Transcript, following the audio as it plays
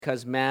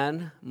because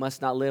man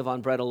must not live on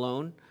bread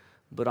alone,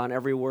 but on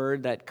every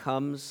word that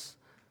comes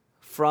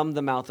from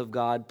the mouth of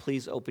God.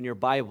 Please open your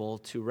Bible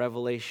to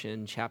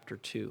Revelation chapter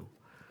 2.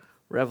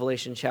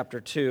 Revelation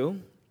chapter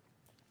 2.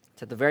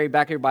 It's at the very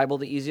back of your Bible,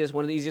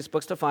 one of the easiest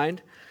books to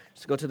find.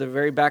 Just go to the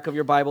very back of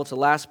your Bible. It's the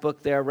last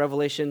book there,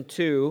 Revelation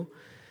 2.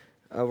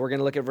 We're going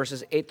to look at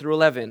verses 8 through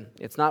 11.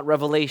 It's not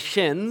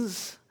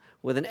Revelations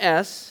with an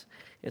S.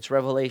 It's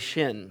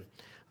Revelation.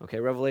 Okay,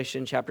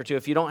 Revelation chapter 2.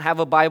 If you don't have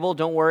a Bible,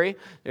 don't worry.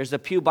 There's a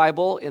pew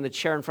Bible in the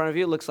chair in front of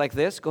you. It looks like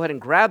this. Go ahead and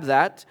grab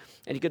that,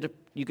 and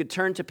you could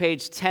turn to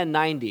page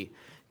 1090.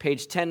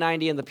 Page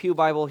 1090 in the pew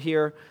Bible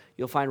here,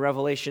 you'll find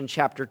Revelation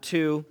chapter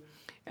 2,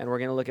 and we're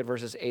going to look at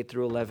verses 8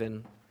 through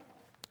 11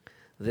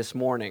 this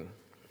morning.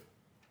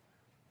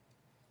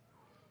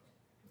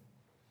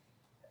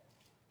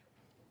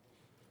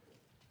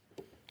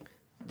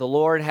 The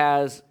Lord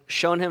has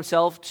shown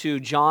himself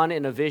to John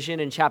in a vision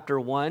in chapter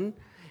 1,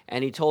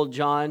 and he told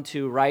John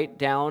to write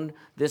down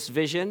this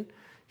vision.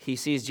 He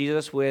sees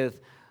Jesus with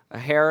a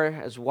hair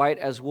as white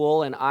as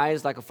wool and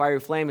eyes like a fiery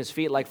flame, his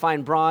feet like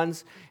fine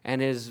bronze,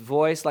 and his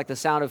voice like the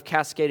sound of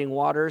cascading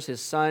waters.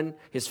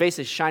 His face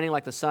is shining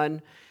like the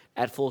sun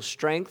at full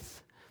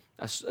strength.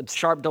 A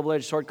sharp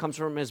double-edged sword comes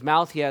from his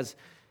mouth.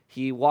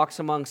 He walks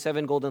among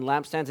 7 golden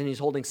lampstands, and he's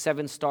holding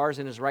 7 stars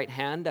in his right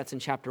hand. That's in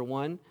chapter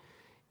 1.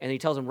 And he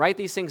tells him, write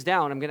these things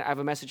down. I have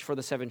a message for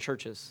the 7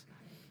 churches.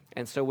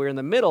 And so we're in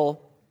the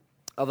middle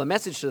of a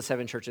message to the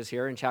 7 churches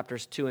here in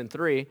chapters 2 and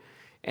 3.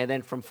 And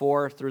then from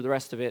 4 through the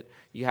rest of it,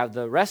 you have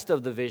the rest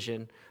of the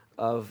vision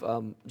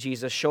of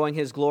Jesus showing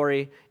his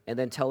glory and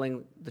then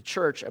telling the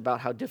church about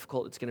how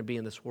difficult it's going to be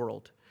in this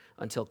world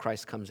until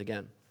Christ comes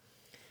again.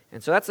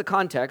 And so that's the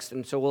context.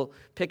 And so we'll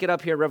pick it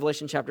up here in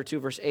Revelation chapter 2,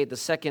 verse 8, the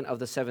second of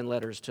the 7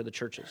 letters to the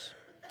churches.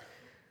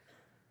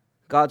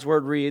 God's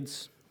word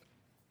reads,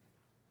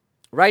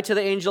 write to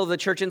the angel of the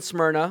church in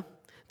Smyrna,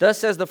 thus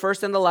says the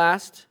first and the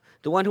last,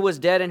 the one who was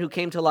dead and who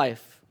came to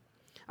life.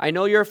 I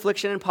know your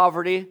affliction and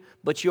poverty,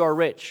 but you are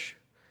rich.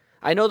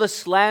 I know the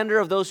slander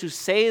of those who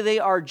say they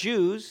are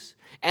Jews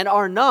and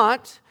are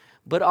not,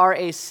 but are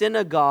a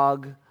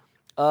synagogue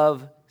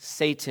of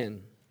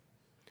Satan.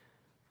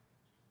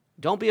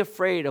 Don't be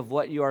afraid of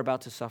what you are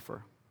about to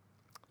suffer.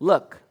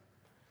 Look,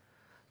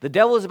 the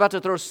devil is about to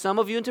throw some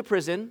of you into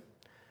prison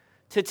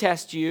to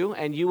test you,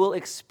 and you will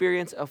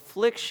experience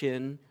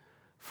affliction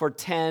for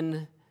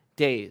 10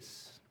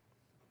 days.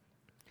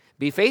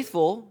 Be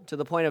faithful to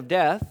the point of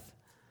death,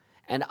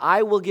 and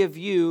I will give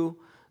you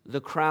the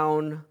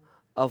crown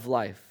of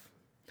life.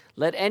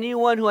 Let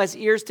anyone who has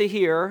ears to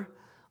hear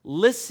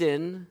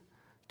listen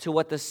to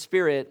what the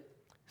Spirit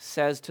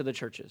says to the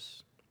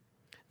churches.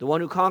 The one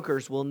who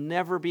conquers will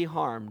never be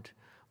harmed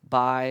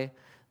by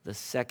the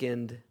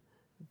second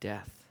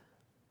death.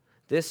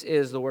 This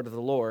is the word of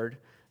the Lord.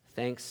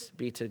 Thanks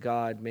be to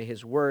God. May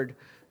his word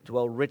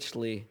dwell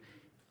richly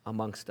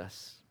amongst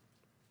us.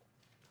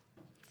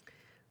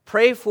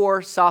 Pray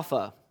for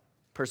Safa,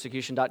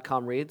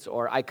 persecution.com reads,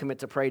 or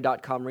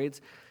ICommitToPray.com reads.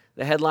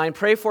 The headline,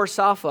 Pray for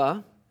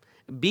Safa,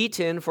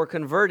 beaten for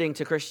converting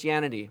to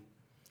Christianity.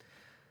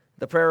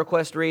 The prayer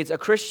request reads, a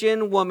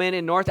Christian woman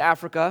in North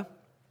Africa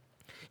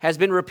has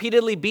been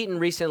repeatedly beaten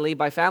recently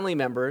by family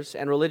members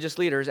and religious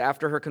leaders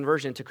after her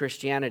conversion to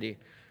Christianity.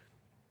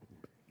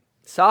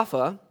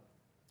 Safa,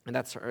 and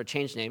that's her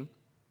changed name,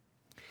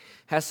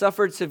 has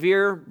suffered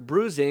severe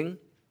bruising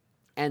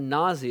and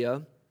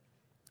nausea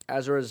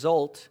as a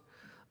result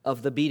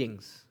of the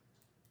beatings.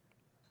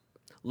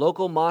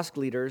 Local mosque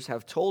leaders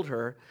have told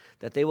her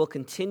that they will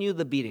continue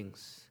the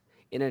beatings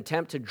in an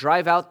attempt to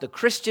drive out the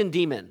Christian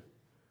demon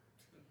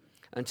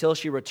until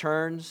she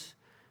returns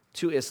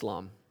to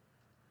Islam.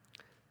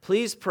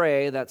 Please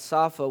pray that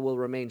Safa will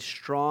remain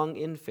strong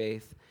in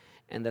faith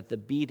and that the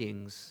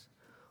beatings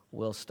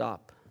will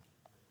stop.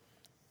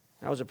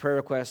 That was a prayer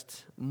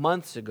request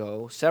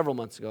several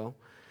months ago,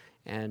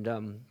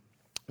 and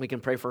we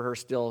can pray for her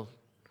still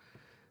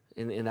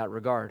in that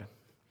regard.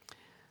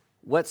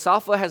 What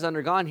Safa has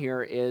undergone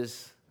here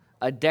is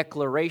a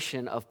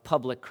declaration of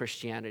public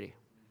Christianity.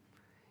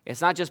 It's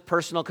not just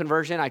personal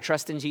conversion. I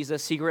trust in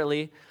Jesus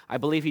secretly. I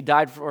believe he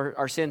died for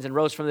our sins and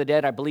rose from the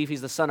dead. I believe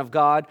he's the Son of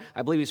God.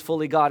 I believe he's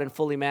fully God and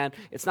fully man.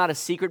 It's not a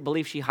secret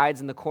belief she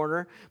hides in the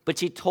corner, but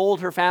she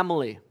told her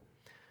family.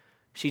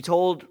 She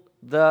told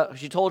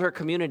her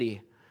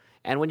community.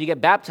 And when you get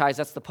baptized,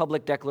 that's the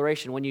public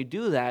declaration. When you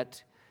do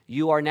that,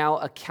 you are now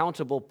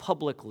accountable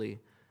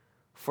publicly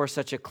for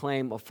such a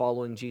claim of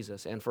following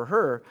Jesus. And for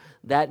her,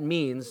 that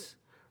means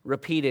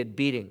repeated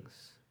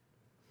beatings.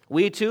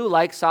 We too,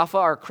 like Safa,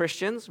 are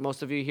Christians.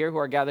 Most of you here who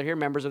are gathered here,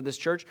 members of this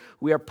church,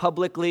 we are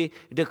publicly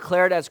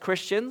declared as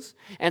Christians.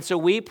 And so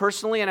we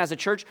personally and as a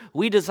church,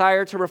 we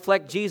desire to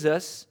reflect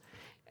Jesus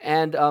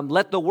and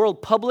let the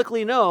world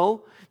publicly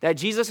know that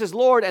Jesus is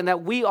Lord and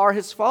that we are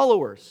his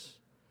followers.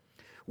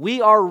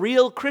 We are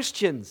real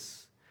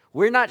Christians.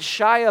 We're not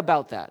shy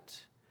about that.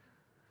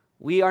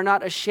 We are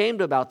not ashamed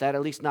about that,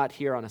 at least not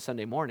here on a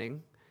Sunday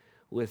morning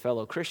with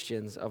fellow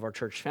Christians of our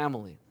church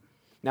family.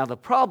 Now, the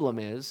problem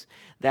is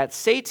that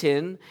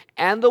Satan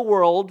and the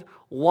world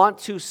want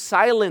to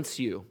silence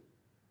you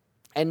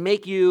and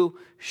make you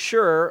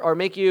sure, or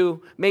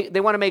they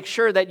want to make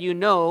sure that you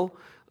know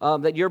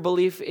that your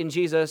belief in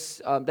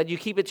Jesus, that you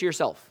keep it to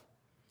yourself.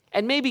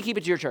 And maybe keep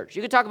it to your church.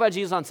 You can talk about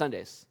Jesus on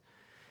Sundays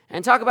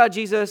and talk about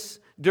Jesus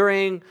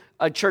during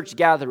a church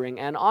gathering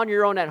and on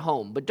your own at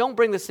home, but don't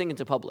bring this thing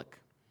into public.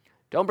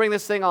 Don't bring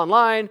this thing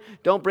online.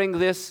 Don't bring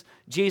this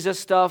Jesus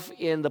stuff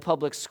in the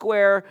public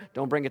square.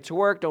 Don't bring it to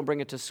work. Don't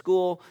bring it to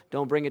school.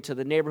 Don't bring it to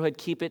the neighborhood.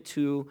 Keep it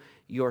to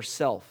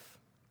yourself.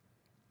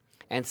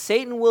 And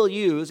Satan will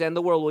use, and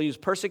the world will use,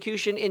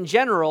 persecution in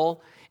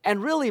general,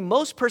 and really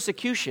most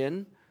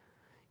persecution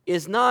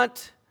is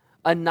not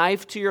a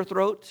knife to your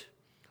throat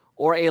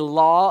or a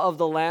law of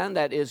the land.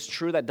 That is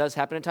true, that does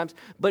happen at times.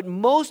 But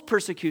most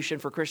persecution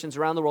for Christians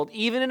around the world,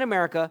 even in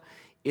America,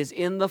 is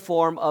in the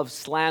form of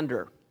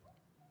slander.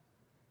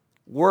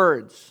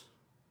 Words.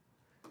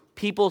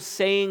 People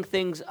saying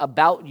things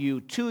about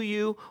you, to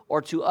you,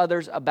 or to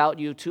others about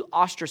you, to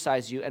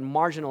ostracize you and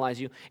marginalize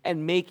you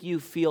and make you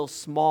feel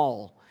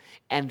small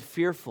and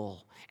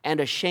fearful and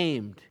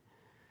ashamed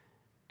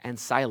and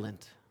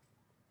silent.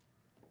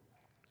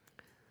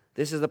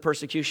 This is the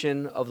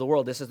persecution of the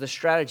world. This is the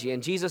strategy.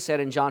 And Jesus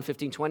said in John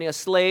 15:20, a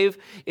slave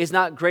is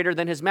not greater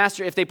than his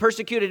master. If they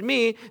persecuted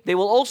me, they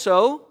will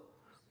also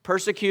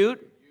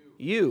persecute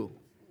you.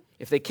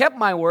 If they kept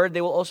my word,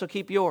 they will also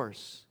keep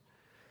yours.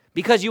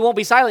 Because you won't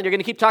be silent, you're going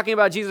to keep talking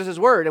about Jesus'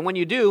 word. And when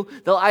you do,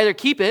 they'll either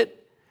keep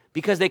it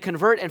because they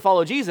convert and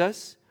follow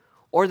Jesus,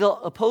 or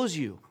they'll oppose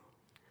you.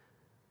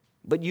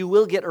 But you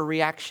will get a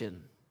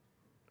reaction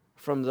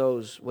from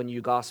those when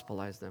you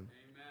gospelize them.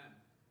 Amen.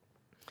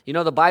 You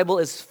know, the Bible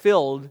is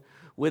filled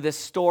with a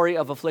story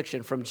of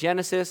affliction from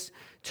Genesis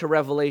to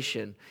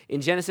Revelation.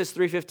 In Genesis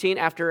 3:15,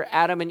 after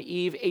Adam and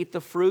Eve ate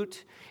the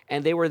fruit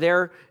and they were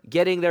there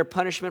getting their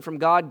punishment from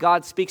God,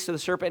 God speaks to the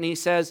serpent and he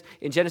says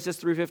in Genesis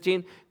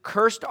 3:15,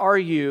 cursed are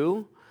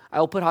you, I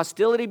will put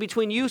hostility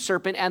between you,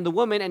 serpent, and the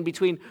woman, and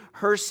between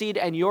her seed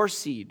and your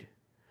seed.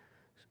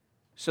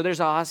 So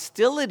there's a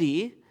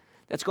hostility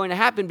that's going to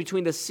happen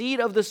between the seed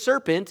of the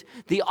serpent,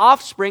 the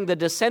offspring, the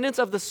descendants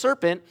of the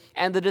serpent,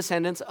 and the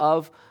descendants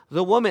of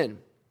the woman.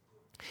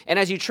 And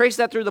as you trace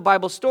that through the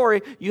Bible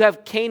story, you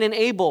have Cain and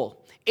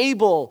Abel.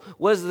 Abel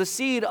was the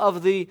seed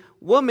of the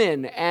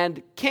woman,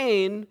 and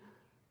Cain,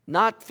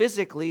 not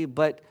physically,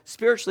 but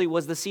spiritually,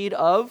 was the seed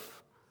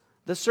of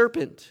the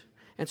serpent.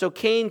 And so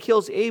Cain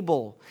kills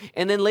Abel.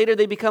 And then later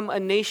they become a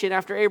nation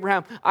after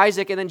Abraham,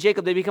 Isaac, and then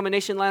Jacob. They become a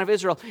nation, land of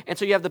Israel. And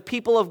so you have the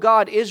people of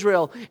God,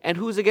 Israel. And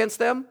who's against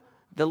them?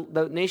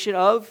 The nation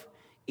of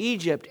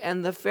Egypt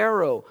and the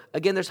Pharaoh.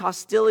 Again, there's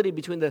hostility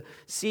between the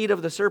seed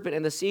of the serpent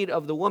and the seed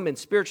of the woman,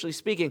 spiritually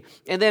speaking.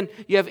 And then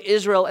you have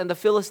Israel and the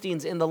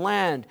Philistines in the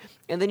land.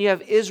 And then you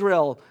have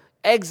Israel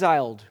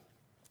exiled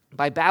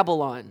by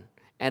Babylon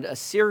and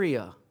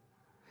Assyria.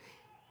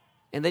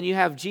 And then you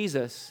have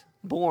Jesus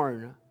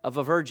born of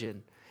a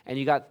virgin. And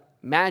you got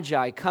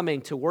Magi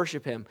coming to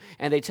worship him.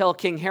 And they tell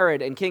King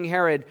Herod, and King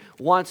Herod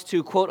wants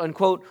to, quote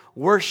unquote,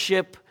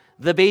 worship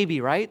the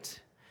baby, right?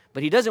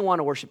 But he doesn't want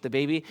to worship the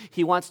baby.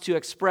 He wants to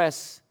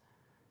express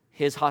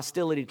his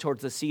hostility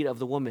towards the seed of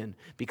the woman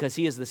because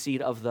he is the seed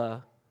of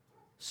the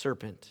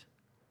serpent.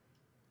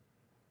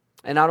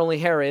 And not only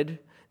Herod,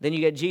 then you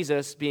get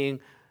Jesus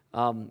being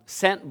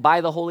sent by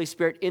the Holy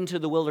Spirit into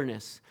the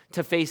wilderness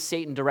to face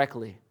Satan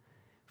directly.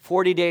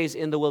 40 days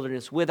in the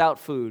wilderness without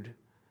food,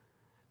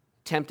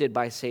 tempted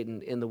by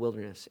Satan in the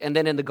wilderness. And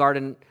then in the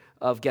Garden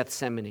of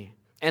Gethsemane.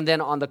 And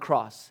then on the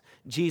cross,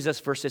 Jesus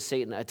versus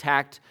Satan,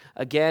 attacked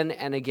again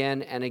and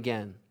again and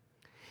again.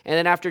 And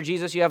then after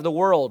Jesus, you have the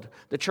world,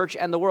 the church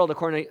and the world,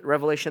 according to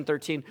Revelation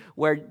 13,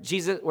 where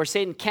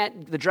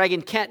the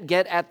dragon can't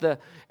get at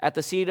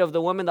the seed of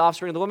the woman, the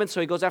offspring of the woman,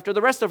 so he goes after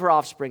the rest of her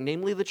offspring,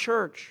 namely the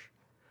church.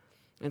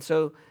 And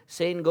so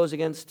Satan goes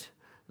against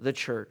the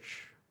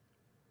church.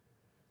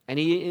 And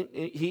he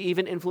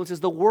even influences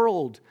the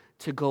world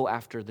to go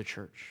after the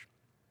church.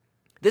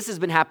 This has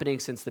been happening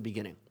since the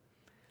beginning.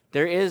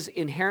 There is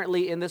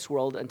inherently in this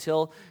world,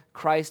 until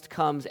Christ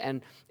comes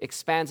and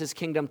expands his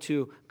kingdom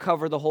to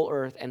cover the whole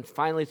earth and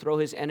finally throw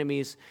his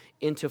enemies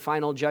into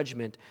final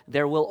judgment,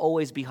 there will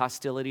always be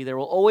hostility. There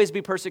will always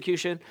be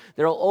persecution.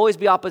 There will always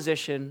be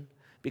opposition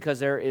because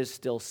there is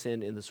still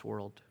sin in this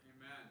world.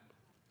 Amen.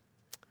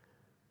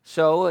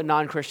 So a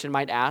non-Christian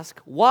might ask,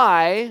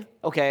 why?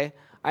 Okay,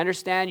 I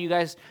understand you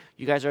guys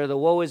are the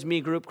woe is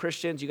me group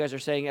Christians. You guys are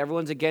saying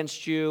everyone's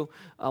against you.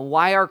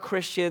 Why are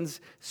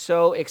Christians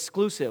so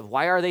exclusive?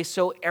 Why are they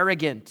so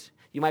arrogant?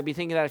 You might be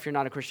thinking that if you're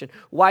not a Christian.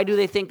 Why do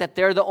they think that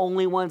they're the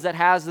only ones that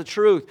has the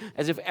truth,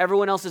 as if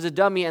everyone else is a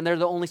dummy and they're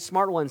the only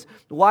smart ones?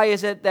 Why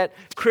is it that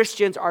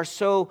Christians are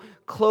so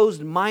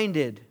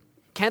closed-minded?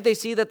 Can't they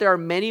see that there are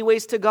many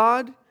ways to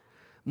God?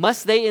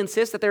 Must they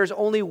insist that there is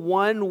only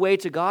one way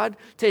to God?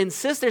 To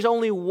insist there's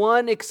only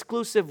one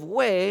exclusive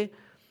way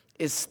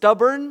is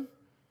stubborn,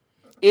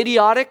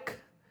 idiotic,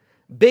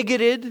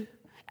 bigoted,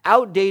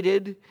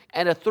 outdated,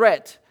 and a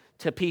threat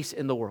to peace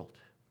in the world.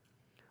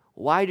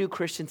 Why do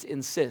Christians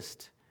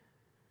insist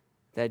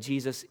that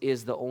Jesus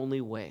is the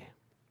only way?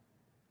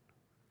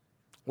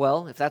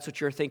 Well, if that's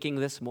what you're thinking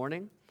this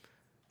morning,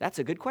 that's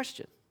a good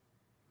question.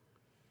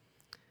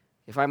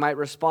 If I might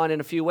respond in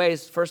a few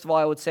ways, first of all,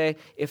 I would say,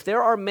 if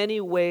there are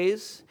many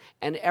ways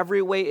and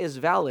every way is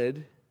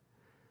valid,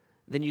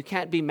 then you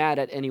can't be mad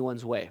at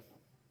anyone's way.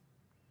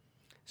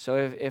 So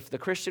if the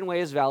Christian way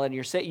is valid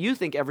and you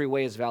think every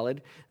way is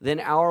valid, then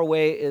our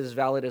way is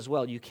valid as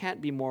well. You can't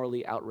be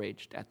morally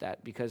outraged at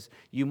that because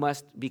you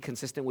must be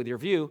consistent with your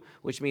view,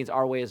 which means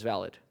our way is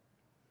valid.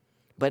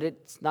 But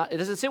it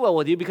doesn't sit well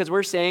with you because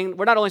we're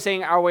not only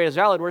saying our way is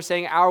valid, we're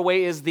saying our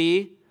way is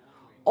the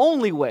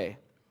only way,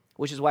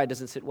 which is why it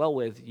doesn't sit well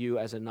with you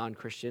as a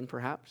non-Christian,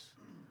 perhaps.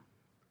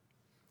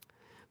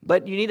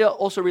 But you need to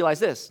also realize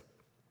this.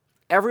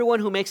 Everyone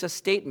who makes a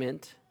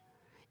statement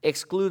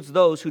excludes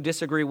those who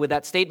disagree with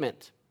that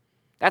statement.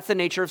 That's the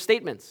nature of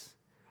statements.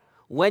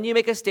 When you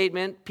make a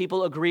statement,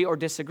 people agree or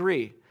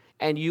disagree,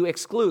 and you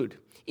exclude.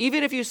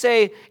 Even if you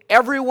say,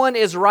 everyone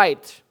is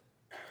right,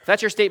 if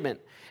that's your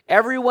statement,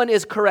 everyone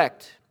is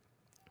correct,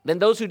 then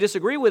those who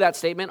disagree with that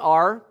statement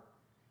are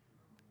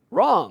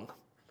wrong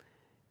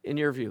in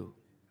your view.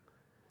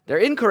 They're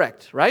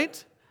incorrect,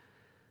 right?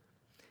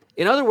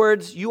 In other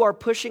words, you are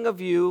pushing a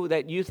view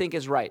that you think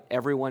is right.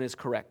 Everyone is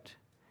correct.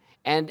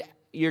 And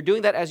you're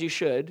doing that as you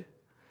should,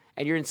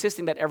 and you're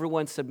insisting that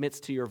everyone submits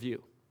to your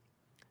view.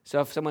 So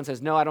if someone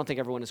says, no, I don't think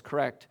everyone is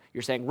correct,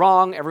 you're saying,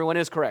 wrong, everyone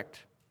is correct.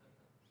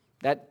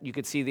 That, you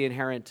could see the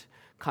inherent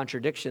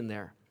contradiction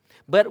there.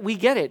 But we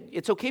get it.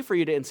 It's okay for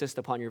you to insist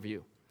upon your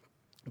view.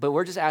 But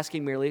we're just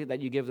asking merely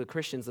that you give the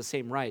Christians the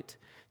same right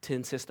to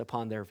insist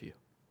upon their view.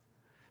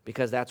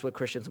 Because that's what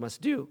Christians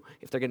must do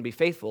if they're going to be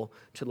faithful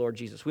to Lord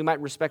Jesus. We might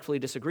respectfully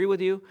disagree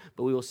with you,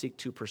 but we will seek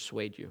to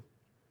persuade you.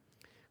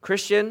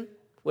 Christian,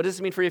 what does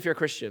this mean for you if you're a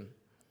Christian?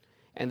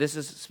 And this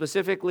is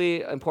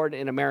specifically important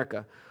in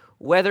America.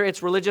 Whether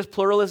it's religious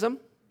pluralism,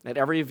 that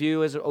every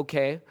view is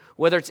okay,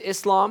 whether it's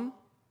Islam,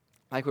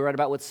 like we read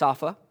about with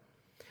Safa,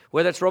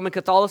 whether it's Roman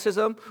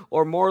Catholicism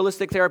or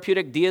moralistic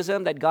therapeutic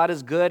deism, that God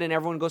is good and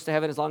everyone goes to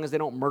heaven as long as they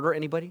don't murder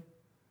anybody,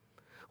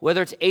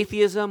 whether it's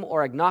atheism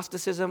or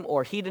agnosticism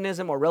or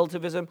hedonism or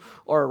relativism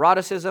or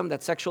eroticism,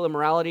 that's sexual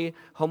immorality,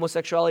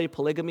 homosexuality,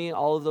 polygamy,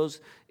 all of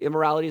those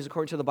immoralities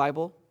according to the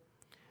Bible.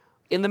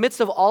 In the midst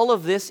of all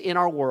of this in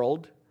our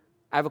world,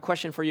 I have a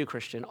question for you,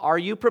 Christian. Are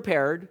you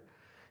prepared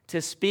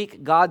to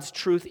speak God's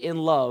truth in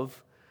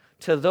love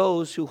to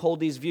those who hold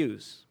these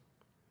views?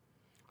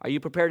 Are you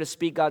prepared to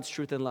speak God's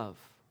truth in love?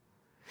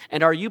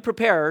 And are you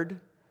prepared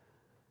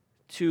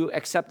to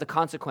accept the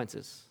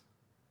consequences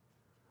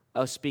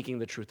of speaking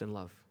the truth in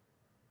love?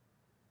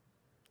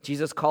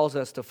 Jesus calls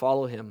us to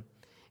follow him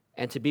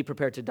and to be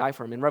prepared to die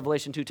for him. In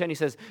Revelation 2:10, he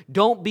says,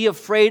 don't be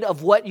afraid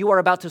of what you are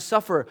about to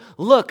suffer.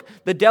 Look,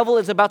 the devil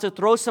is about to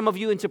throw some of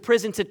you into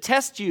prison to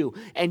test you,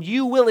 and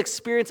you will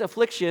experience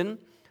affliction,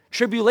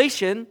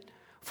 tribulation,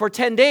 for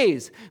 10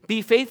 days.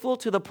 Be faithful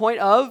to the point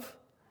of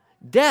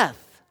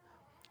death,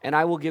 and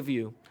I will give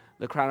you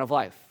the crown of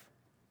life.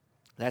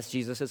 That's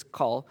Jesus'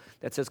 call.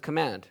 That's his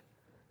command.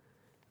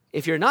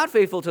 If you're not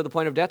faithful to the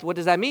point of death, what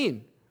does that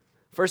mean?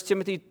 2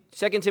 Timothy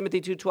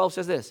 2:12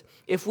 says this,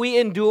 if we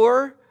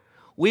endure,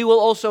 we will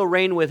also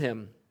reign with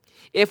him.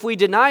 If we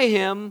deny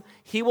him,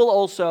 he will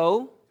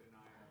also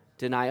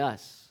deny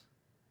us.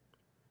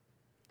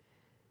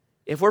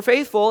 If we're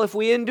faithful, if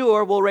we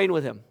endure, we'll reign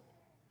with him.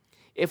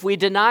 If we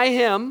deny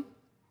him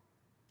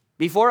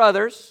before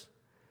others,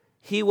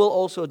 he will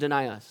also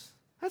deny us.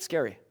 That's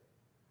scary.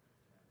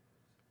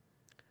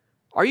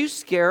 Are you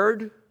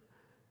scared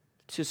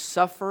to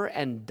suffer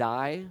and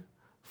die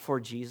for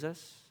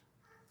Jesus?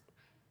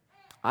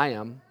 I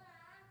am.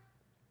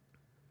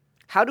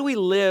 How do we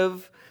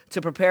live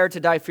to prepare to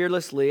die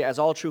fearlessly as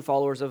all true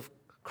followers of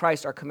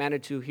Christ are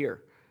commanded to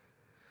here?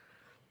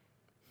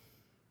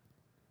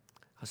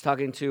 I was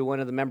talking to one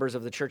of the members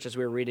of the church as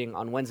we were reading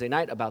on Wednesday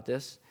night about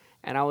this,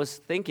 and I was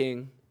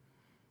thinking,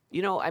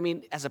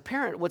 as a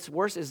parent, what's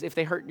worse is if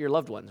they hurt your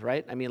loved ones,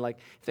 right?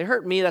 If they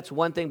hurt me, that's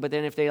one thing, but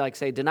then if they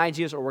say, deny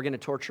Jesus or we're going to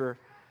torture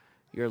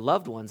your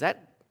loved ones,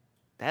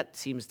 that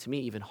seems to me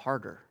even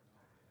harder.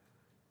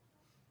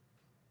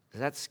 Does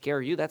that scare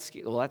you? That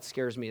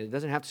scares me. It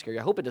doesn't have to scare you.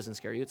 I hope it doesn't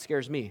scare you. It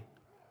scares me.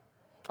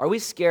 Are we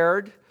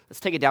scared? Let's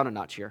take it down a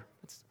notch here.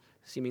 It's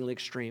seemingly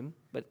extreme,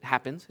 but it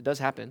happens. It does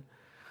happen.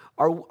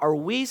 Are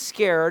we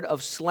scared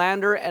of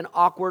slander and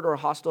awkward or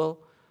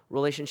hostile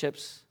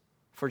relationships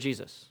for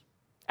Jesus?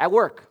 At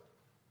work,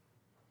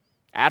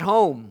 at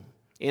home,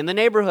 in the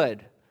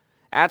neighborhood,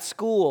 at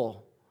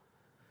school,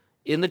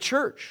 in the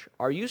church.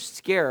 Are you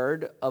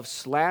scared of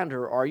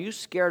slander? Are you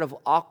scared of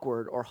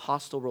awkward or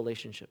hostile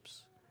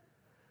relationships?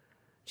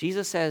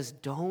 Jesus says,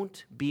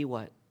 don't be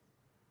what?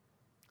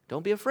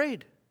 Don't be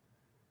afraid.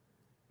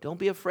 Don't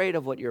be afraid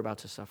of what you're about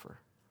to suffer.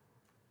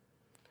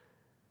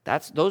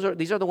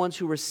 These are the ones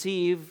who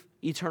receive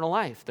eternal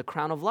life, the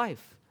crown of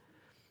life.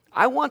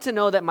 I want to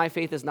know that my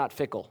faith is not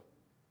fickle.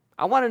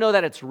 I want to know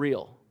that it's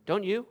real.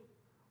 Don't you?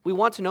 We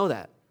want to know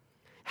that.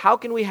 How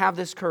can we have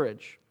this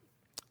courage?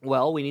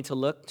 Well, we need to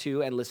look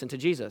to and listen to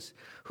Jesus,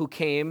 who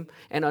came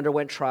and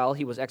underwent trial.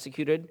 He was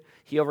executed.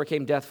 He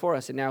overcame death for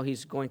us, and now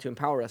he's going to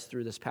empower us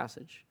through this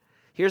passage.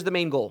 Here's the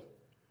main goal.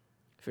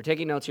 If you're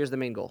taking notes, here's the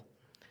main goal.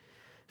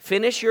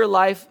 Finish your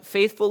life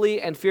faithfully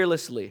and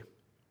fearlessly.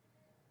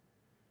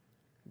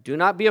 Do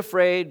not be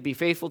afraid. Be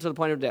faithful to the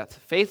point of death.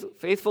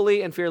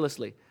 Faithfully and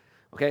fearlessly.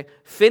 Okay?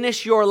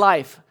 Finish your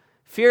life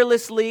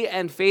fearlessly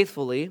and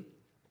faithfully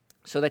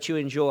so that you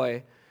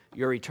enjoy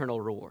your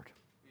eternal reward.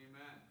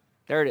 Amen.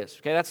 There it is.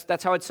 Okay,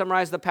 that's how I'd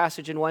summarize the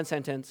passage in one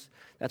sentence.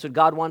 That's what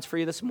God wants for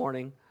you this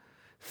morning.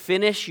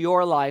 Finish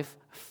your life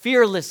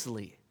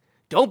fearlessly.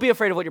 Don't be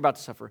afraid of what you're about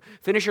to suffer.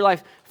 Finish your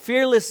life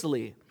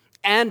fearlessly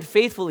and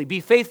faithfully. Be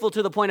faithful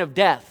to the point of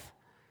death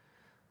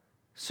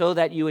so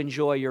that you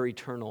enjoy your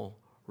eternal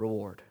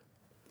reward.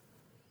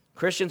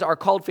 Christians are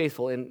called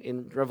faithful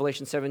in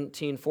Revelation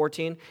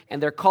 17:14,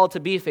 and they're called to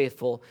be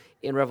faithful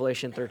in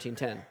Revelation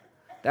 13:10.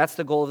 That's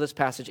the goal of this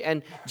passage.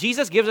 And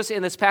Jesus gives us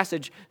in this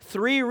passage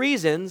 3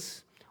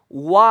 reasons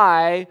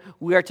why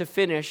we are to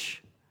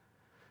finish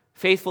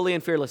faithfully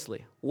and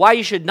fearlessly. Why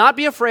you should not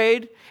be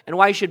afraid, and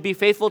why you should be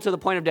faithful to the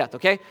point of death,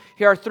 okay?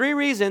 Here are 3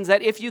 reasons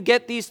that if you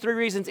get these 3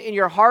 reasons in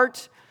your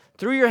heart,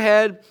 through your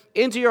head,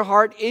 into your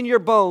heart, in your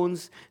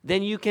bones,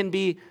 then you can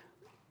be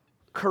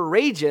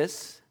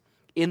courageous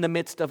in the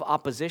midst of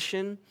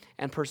opposition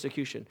and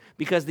persecution.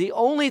 Because the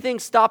only thing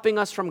stopping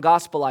us from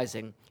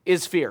gospelizing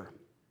is fear.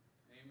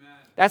 Amen.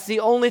 That's the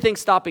only thing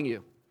stopping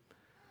you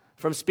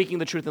from speaking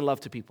the truth in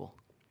love to people,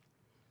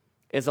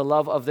 is a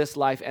love of this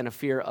life and a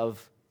fear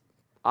of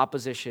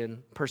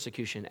opposition,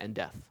 persecution, and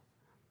death.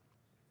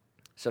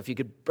 So if you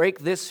could break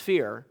this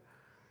fear,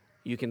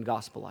 you can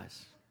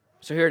gospelize.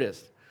 So here it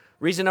is.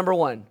 Reason number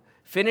 1,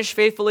 finish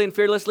faithfully and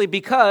fearlessly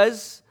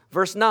because,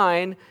 verse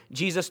 9,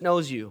 Jesus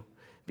knows you.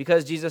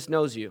 Because Jesus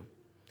knows you.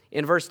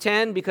 In verse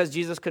 10, because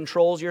Jesus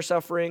controls your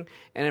suffering.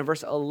 And in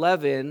verse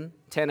 11,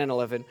 10 and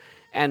 11,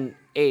 and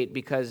 8,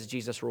 because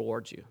Jesus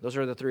rewards you. Those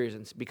are the 3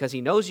 reasons. Because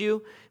he knows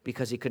you,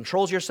 because he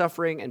controls your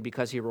suffering, and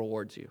because he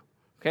rewards you.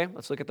 Okay,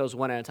 let's look at those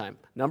one at a time.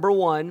 Number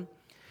 1,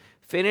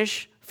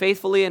 finish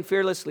faithfully and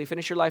fearlessly.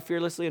 Finish your life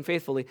fearlessly and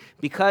faithfully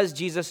because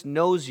Jesus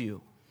knows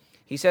you.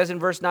 He says in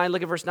verse 9,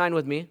 look at verse 9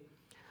 with me.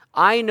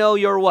 I know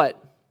your what?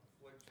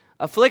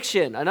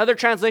 Affliction. Another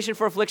translation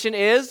for affliction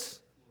is,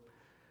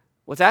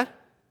 what's that?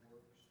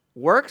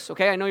 Works.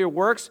 Okay, I know your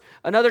works.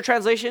 Another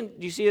translation,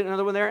 do you see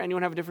another one there?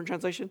 Anyone have a different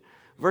translation?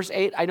 Verse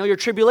 8, I know your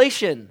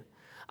tribulation.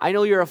 I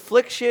know your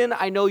affliction,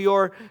 I know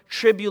your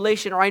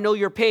tribulation, or I know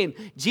your pain.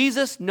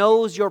 Jesus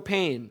knows your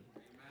pain.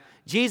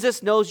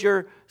 Jesus knows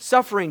your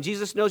suffering.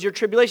 Jesus knows your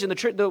tribulation.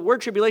 The word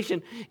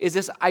tribulation is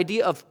this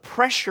idea of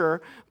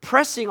pressure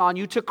pressing on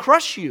you to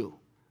crush you.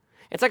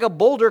 It's like a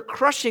boulder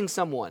crushing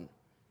someone.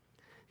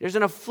 There's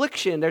an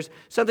affliction. There's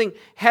something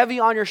heavy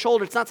on your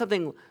shoulder. It's not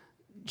something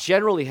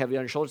generally heavy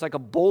on your shoulder. It's like a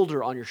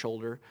boulder on your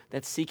shoulder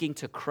that's seeking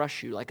to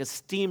crush you, like a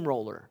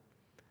steamroller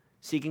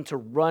seeking to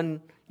run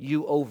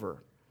you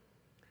over.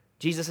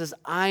 Jesus says,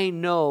 I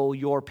know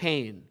your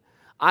pain.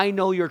 I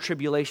know your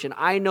tribulation.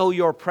 I know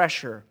your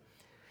pressure.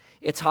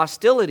 It's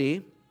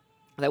hostility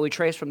that we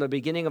trace from the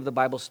beginning of the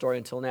Bible story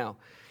until now.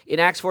 In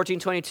Acts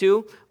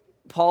 14:22,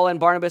 Paul and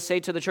Barnabas say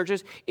to the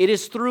churches, it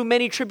is through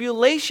many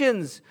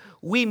tribulations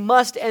we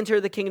must enter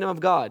the kingdom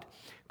of God.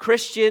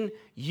 Christian,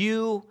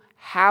 you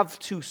have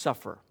to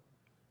suffer.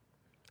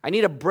 We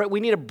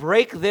need to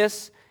break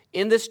this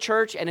in this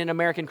church and in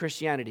American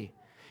Christianity.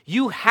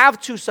 You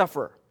have to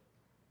suffer.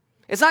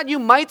 It's not you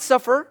might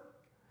suffer.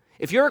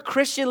 If you're a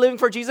Christian living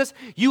for Jesus,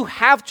 you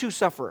have to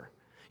suffer.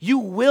 You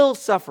will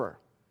suffer.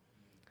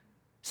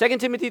 2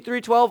 Timothy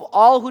 3:12,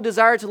 all who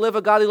desire to live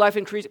a godly life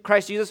in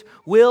Christ Jesus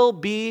will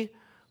be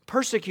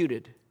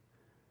persecuted.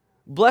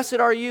 Blessed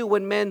are you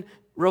when men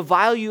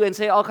revile you and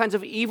say all kinds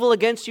of evil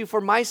against you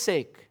for my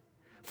sake.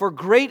 For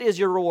great is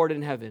your reward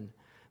in heaven.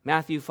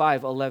 Matthew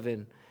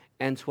 5:11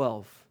 and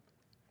 12.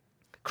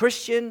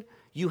 Christian,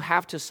 you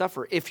have to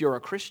suffer if you're a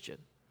Christian.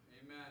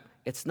 Amen.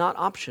 It's not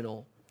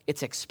optional,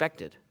 it's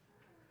expected.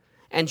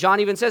 And John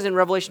even says in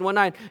Revelation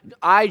 1:9,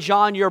 I,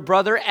 John, your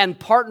brother and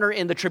partner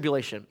in the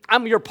tribulation.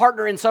 I'm your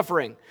partner in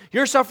suffering.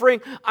 You're suffering,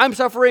 I'm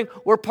suffering,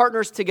 we're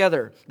partners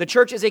together. The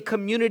church is a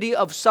community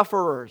of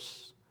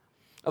sufferers,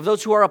 of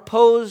those who are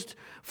opposed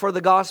for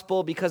the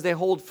gospel because they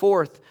hold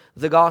forth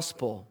the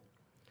gospel.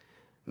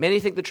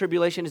 Many think the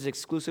tribulation is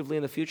exclusively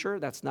in the future.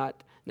 That's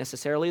not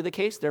necessarily the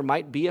case. There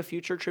might be a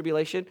future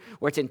tribulation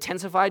where it's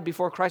intensified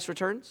before Christ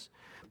returns.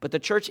 But the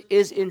church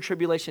is in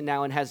tribulation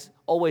now and has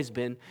always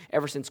been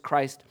ever since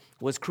Christ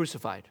was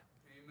crucified.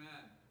 Amen.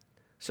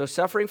 So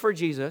suffering for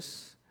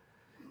Jesus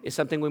is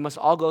something we must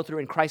all go through,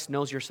 and Christ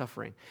knows your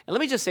suffering. And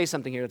let me just say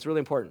something here that's really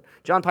important.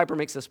 John Piper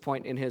makes this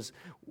point in his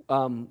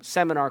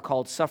seminar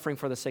called Suffering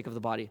for the Sake of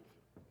the Body.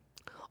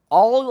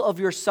 All of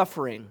your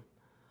suffering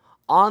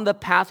on the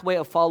pathway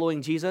of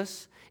following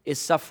Jesus is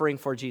suffering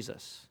for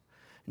Jesus.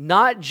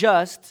 Not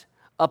just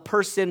a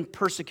person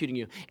persecuting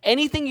you.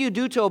 Anything you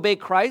do to obey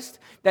Christ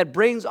that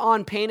brings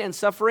on pain and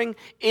suffering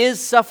is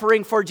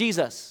suffering for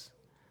Jesus.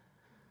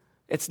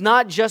 It's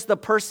not just the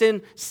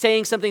person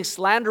saying something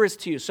slanderous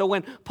to you. So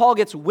when Paul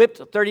gets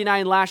whipped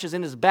 39 lashes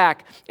in his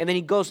back, and then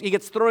he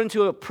gets thrown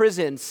into a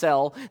prison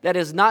cell that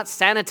is not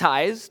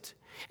sanitized,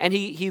 and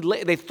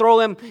they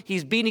throw him,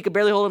 he's beaten, he can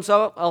barely hold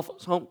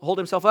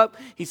himself up.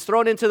 He's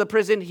thrown into the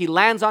prison, he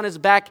lands on his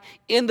back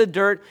in the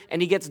dirt,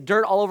 and he gets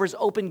dirt all over his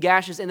open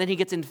gashes, and then he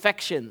gets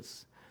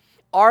infections.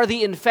 Are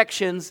the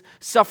infections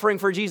suffering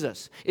for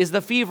Jesus? Is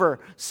the fever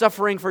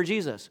suffering for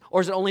Jesus? Or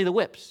is it only the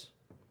whips?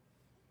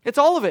 It's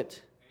all of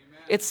it.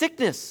 It's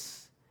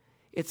sickness,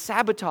 it's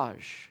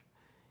sabotage,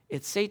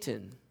 it's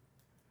Satan,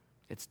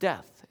 it's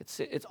death,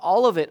 it's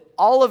all of it.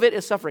 All of it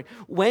is suffering.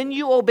 When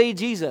you obey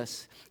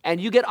Jesus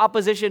and you get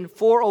opposition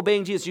for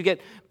obeying Jesus, you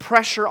get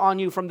pressure on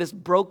you from this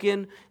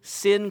broken,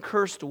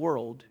 sin-cursed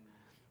world,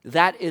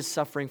 that is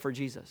suffering for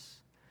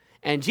Jesus.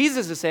 And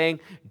Jesus is saying,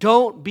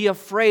 don't be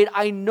afraid.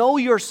 I know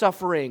you're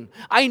suffering.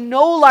 I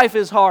know life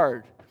is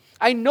hard.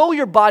 I know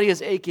your body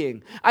is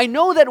aching. I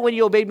know that when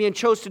you obeyed me and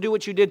chose to do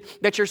what you did,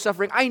 that you're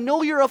suffering. I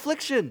know your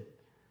affliction.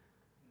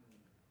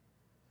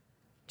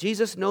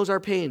 Jesus knows our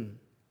pain.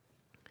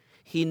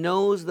 He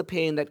knows the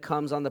pain that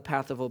comes on the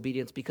path of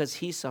obedience because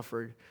he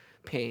suffered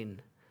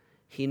pain.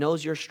 He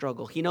knows your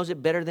struggle. He knows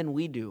it better than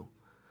we do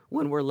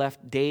when we're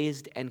left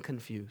dazed and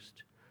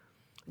confused.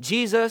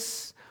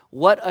 Jesus,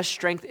 what a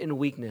strength in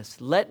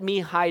weakness. Let me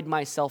hide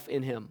myself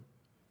in him.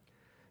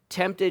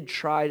 Tempted,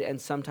 tried,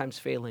 and sometimes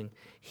failing,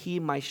 he,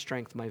 my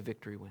strength, my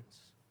victory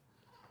wins.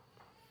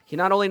 He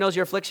not only knows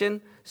your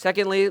affliction,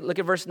 secondly, look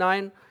at verse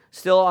 9,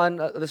 still on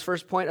this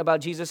first point about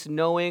Jesus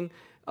knowing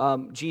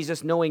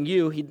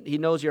you, he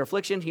knows your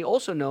affliction. He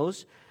also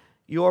knows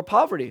your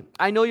poverty.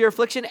 I know your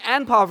affliction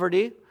and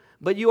poverty,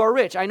 but you are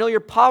rich. I know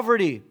your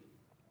poverty.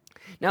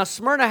 Now,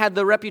 Smyrna had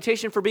the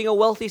reputation for being a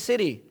wealthy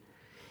city.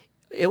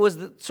 It was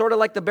sort of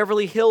like the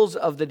Beverly Hills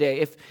of the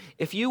day.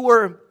 If you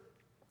were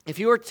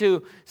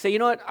to say, you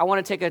know what, I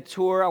want to take a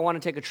tour, I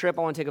want to take a trip,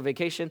 I want to take a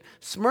vacation,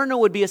 Smyrna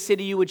would be a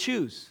city you would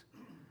choose.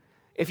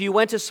 If you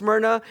went to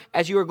Smyrna,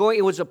 as you were going,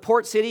 it was a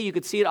port city, you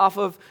could see it off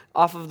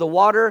of the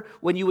water.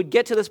 When you would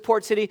get to this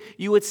port city,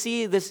 you would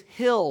see this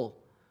hill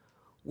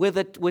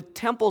with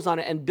temples on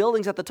it and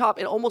buildings at the top.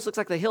 It almost looks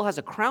like the hill has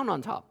a crown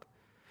on top.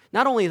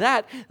 Not only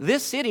that,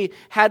 this city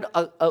had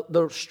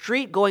the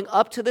street going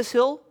up to this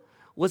hill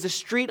was a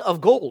street of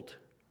gold.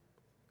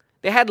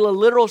 They had a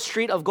literal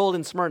street of gold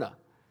in Smyrna.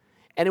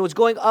 And it was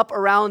going up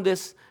around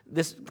this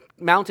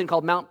mountain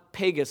called Mount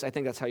Pegasus. I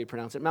think that's how you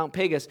pronounce it, Mount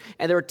Pegasus.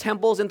 And there were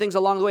temples and things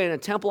along the way, and a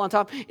temple on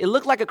top. It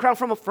looked like a crown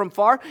from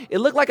far. It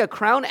looked like a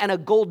crown and a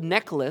gold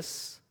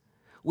necklace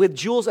with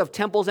jewels of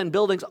temples and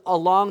buildings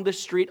along the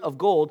street of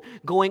gold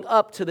going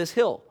up to this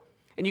hill.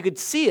 And you could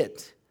see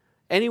it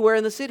anywhere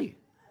in the city.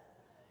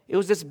 It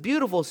was this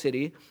beautiful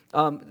city.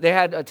 They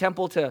had a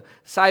temple to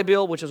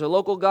Cybele, which was a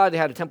local god. They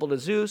had a temple to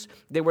Zeus.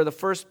 They were the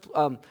first.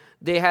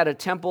 They had a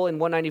temple in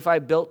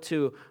 195 built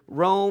to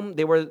Rome.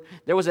 There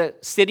was a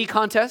city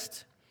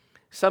contest.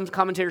 Some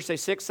commentators say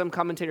 6. Some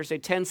commentators say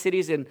 10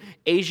 cities in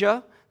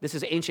Asia. This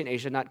is ancient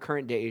Asia, not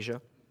current day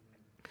Asia.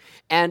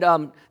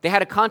 And they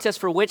had a contest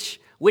for which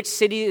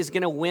city is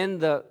going to win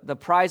the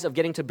prize of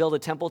getting to build a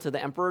temple to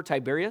the emperor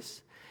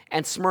Tiberius.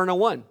 And Smyrna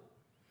won.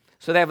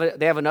 So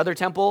they have another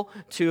temple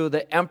to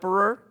the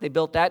emperor. They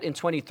built that in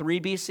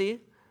 23 BC.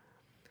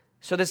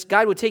 So this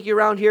guide would take you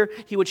around here.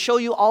 He would show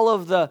you all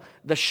of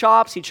the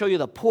shops. He'd show you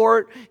the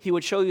port. He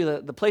would show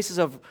you the places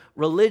of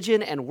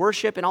religion and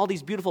worship and all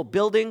these beautiful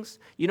buildings.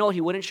 You know what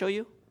he wouldn't show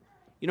you?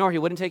 You know where he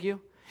wouldn't take you?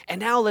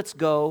 And now let's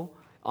go,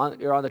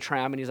 you're on the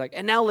tram, and he's like,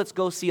 and now let's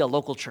go see a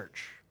local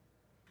church.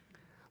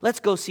 Let's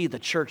go see the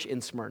church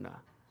in Smyrna.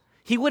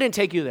 He wouldn't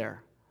take you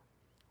there.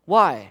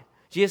 Why?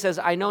 Jesus says,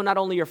 I know not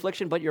only your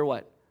affliction, but your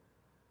what?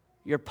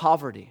 Your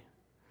poverty.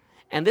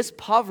 And this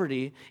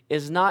poverty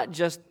is not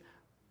just,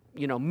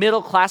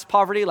 middle-class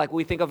poverty like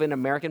we think of in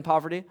American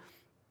poverty.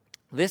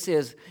 This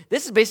is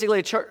basically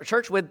a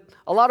church with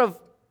a lot of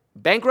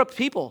bankrupt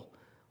people,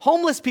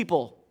 homeless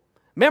people,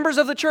 members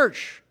of the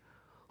church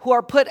who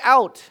are put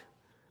out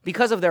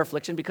because of their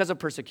affliction, because of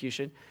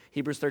persecution.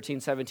 Hebrews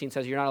 13:17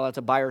 says you're not allowed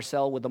to buy or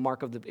sell with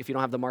if you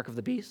don't have the mark of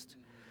the beast.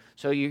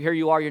 So here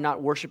you are, you're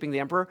not worshiping the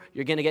emperor.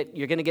 You're going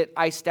to get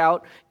iced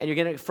out, and you're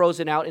going to get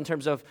frozen out in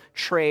terms of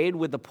trade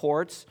with the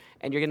ports,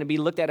 and you're going to be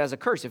looked at as a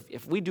curse.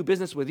 If we do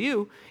business with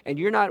you, and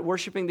you're not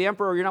worshiping the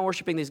emperor, or you're not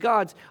worshiping these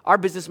gods, our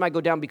business might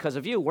go down because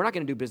of you. We're not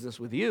going to do business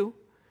with you.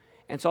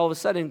 And so all of a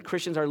sudden,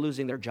 Christians are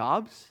losing their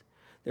jobs.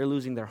 They're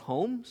losing their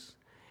homes.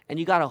 And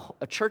you got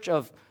a church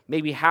of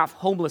maybe half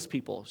homeless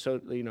people.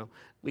 So,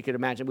 we could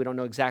imagine, we don't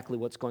know exactly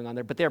what's going on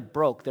there, but they're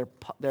broke.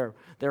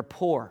 They're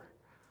poor.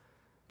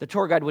 The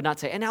tour guide would not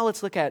say, and now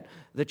let's look at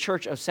the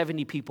church of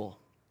 70 people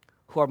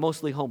who are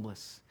mostly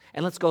homeless,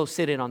 and let's go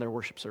sit in on their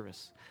worship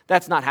service.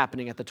 That's not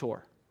happening at the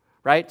tour,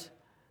 right?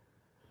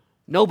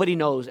 Nobody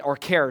knows or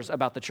cares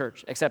about the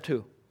church except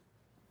who?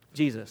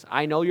 Jesus.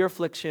 I know your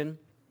affliction,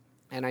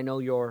 and I know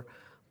your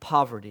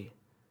poverty.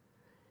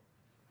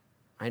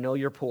 I know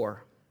you're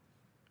poor.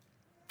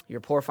 You're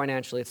poor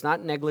financially. It's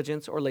not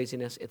negligence or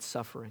laziness, it's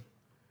suffering.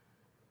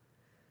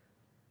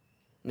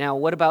 Now,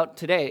 what about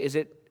today? Is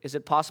it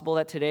it possible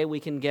that today we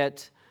can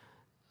get,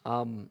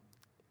 can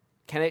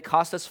it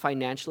cost us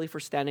financially for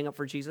standing up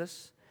for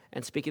Jesus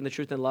and speaking the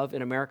truth in love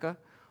in America?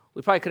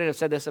 We probably couldn't have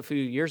said this a few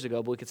years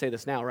ago, but we could say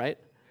this now, right?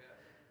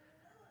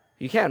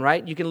 You can,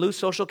 right? You can lose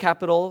social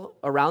capital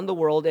around the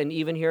world, and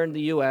even here in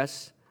the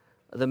U.S.,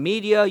 the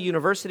media,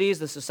 universities,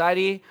 the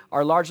society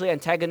are largely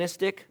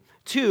antagonistic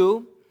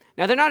to,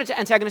 now they're not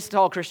antagonistic to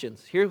all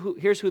Christians.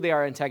 Here's who they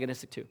are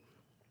antagonistic to.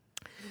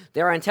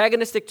 They are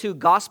antagonistic to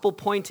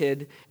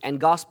gospel-pointed and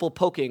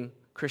gospel-poking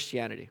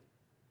Christianity.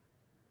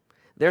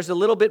 There's a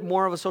little bit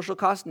more of a social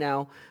cost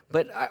now,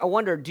 but I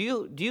wonder,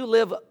 do you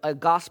live a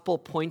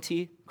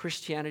gospel-pointy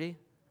Christianity?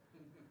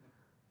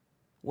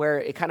 Where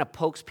it kind of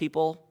pokes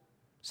people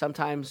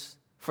sometimes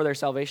for their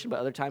salvation, but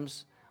other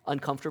times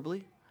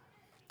uncomfortably?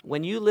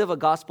 When you live a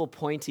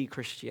gospel-pointy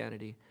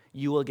Christianity,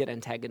 you will get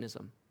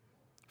antagonism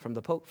from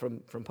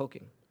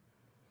poking.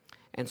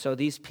 And so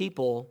these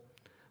people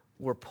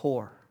were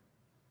poor.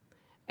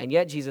 And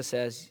yet Jesus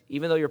says,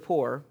 even though you're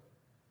poor,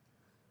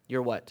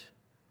 you're what?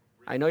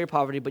 I know your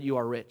poverty, but you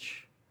are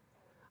rich.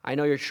 I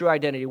know your true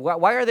identity.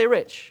 Why are they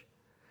rich?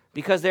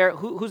 Because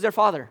who's their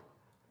father?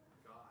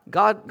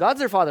 God's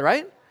their father,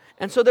 right?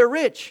 And so they're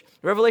rich.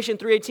 Revelation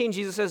 3:18,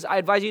 Jesus says, I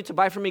advise you to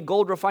buy from me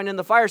gold refined in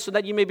the fire so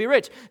that you may be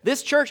rich.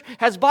 This church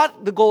has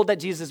bought the gold that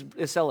Jesus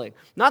is selling.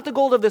 Not the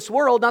gold of this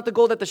world, not the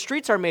gold that the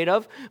streets are made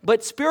of,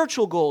 but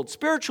spiritual gold,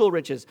 spiritual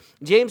riches.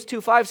 James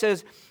 2:5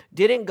 says,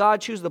 didn't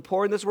God choose the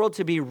poor in this world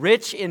to be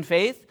rich in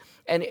faith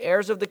and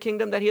heirs of the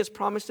kingdom that he has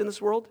promised in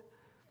this world?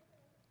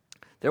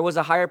 There was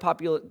a higher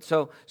population.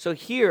 So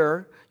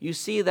here you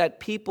see that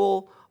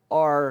people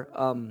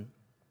are,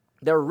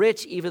 they're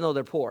rich even though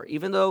they're poor.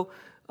 Even though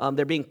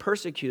they're being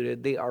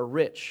persecuted, they are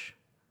rich.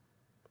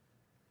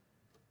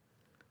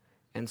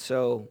 And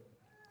so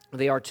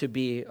they are to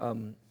be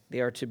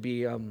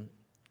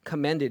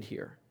commended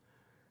here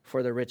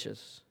for their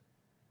riches.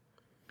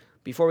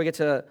 Before we get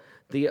to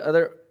the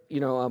other,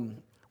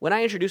 when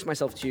I introduced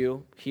myself to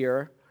you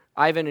here,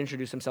 Ivan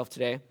introduced himself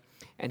today,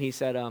 and he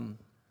said,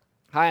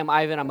 hi, I'm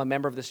Ivan, I'm a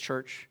member of this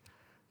church.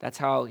 That's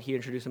how he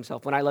introduced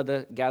himself. When I led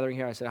the gathering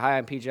here, I said, hi,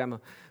 I'm PJ, I'm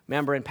a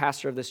member and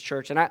pastor of this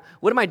church. And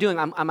what am I doing?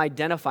 I'm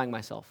identifying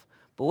myself.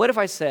 But what if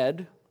I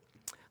said,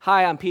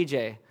 hi, I'm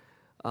PJ,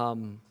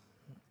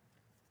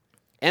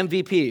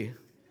 MVP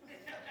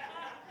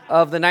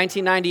of the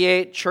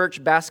 1998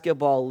 Church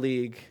Basketball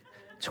League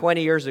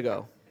 20 years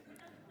ago.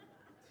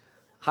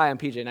 Hi, I'm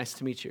PJ, nice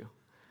to meet you.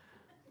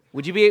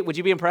 Would you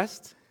be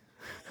impressed?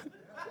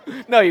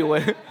 No, you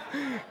wouldn't.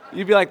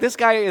 You'd be like, this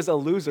guy is a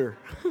loser.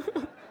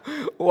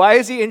 Why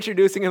is he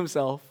introducing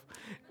himself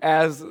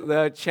as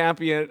the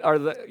champion or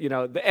the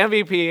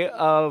MVP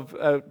of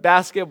a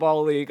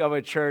basketball league of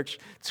a church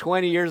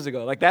 20 years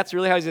ago? Like, that's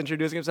really how he's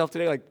introducing himself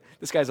today? Like,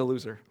 this guy's a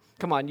loser.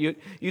 Come on,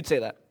 you'd say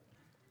that.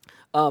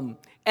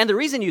 And the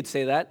reason you'd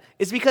say that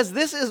is because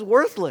this is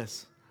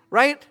worthless,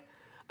 right?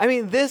 I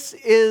mean, this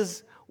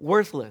is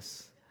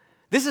worthless.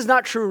 This is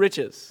not true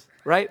riches,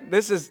 right?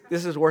 This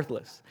is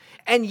worthless.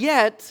 And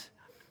yet,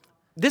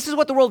 this is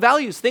what the world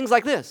values, things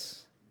like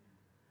this.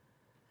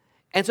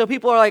 And so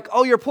people are like,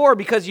 oh, you're poor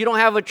because you don't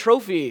have a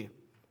trophy.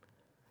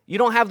 You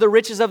don't have the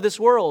riches of this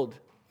world.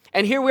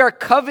 And here we are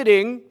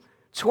coveting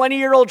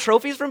 20-year-old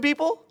trophies from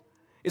people?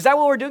 Is that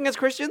what we're doing as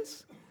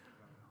Christians?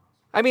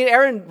 I mean,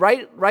 Aaron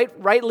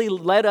rightly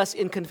led us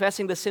in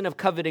confessing the sin of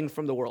coveting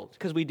from the world,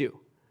 because we do.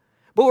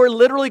 But we're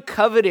literally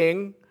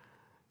coveting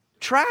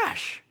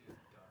trash.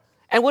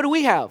 And what do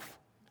we have?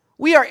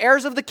 We are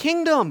heirs of the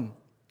kingdom.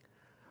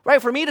 Right?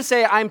 For me to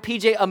say I'm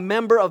PJ, a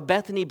member of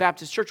Bethany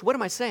Baptist Church, what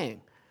am I saying?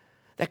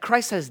 That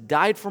Christ has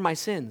died for my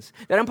sins,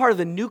 that I'm part of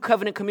the new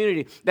covenant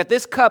community, that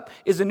this cup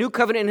is a new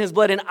covenant in his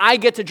blood, and I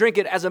get to drink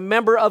it as a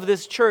member of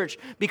this church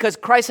because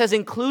Christ has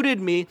included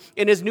me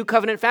in his new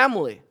covenant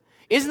family.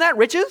 Isn't that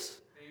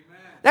riches?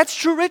 Amen. That's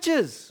true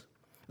riches.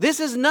 This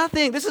is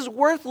nothing. This is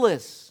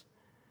worthless.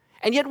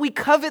 And yet we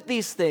covet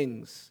these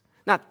things.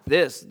 Not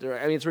this.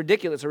 I mean, it's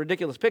ridiculous. It's a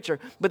ridiculous picture,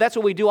 but that's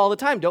what we do all the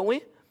time, don't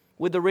we?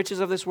 With the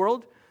riches of this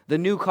world, the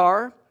new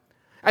car.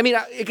 I mean,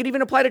 it could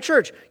even apply to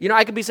church.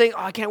 I could be saying,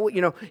 I can't wait,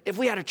 if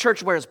we had a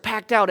church where it's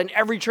packed out and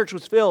every church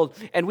was filled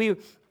and we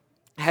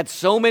had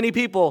so many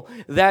people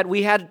that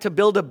we had to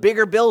build a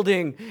bigger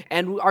building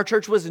and our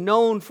church was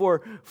known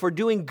for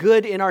doing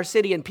good in our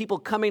city and people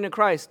coming to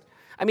Christ.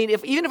 I mean,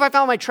 even if I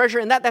found my treasure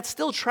in that, that's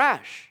still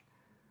trash.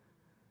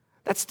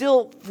 That's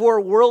still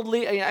for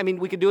worldly, I mean,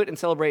 we could do it and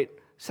celebrate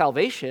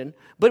salvation,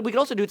 but we could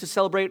also do it to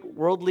celebrate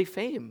worldly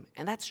fame,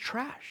 and that's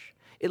trash.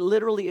 It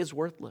literally is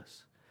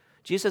worthless.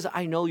 Jesus says,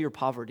 I know your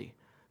poverty.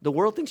 The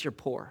world thinks you're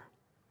poor.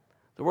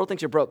 The world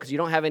thinks you're broke because you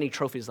don't have any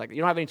trophies like that.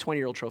 You don't have any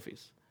 20-year-old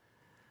trophies.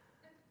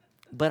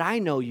 But I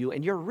know you,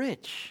 and you're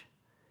rich.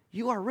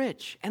 You are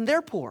rich, and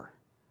they're poor.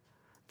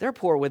 They're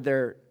poor with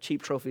their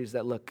cheap trophies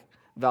that look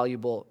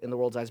valuable in the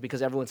world's eyes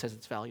because everyone says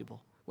it's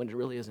valuable when it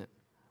really isn't.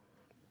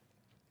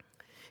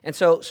 And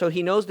so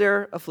he knows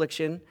their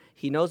affliction.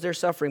 He knows their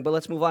suffering. But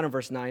let's move on in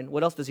verse 9.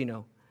 What else does he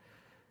know?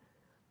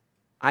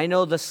 I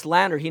know the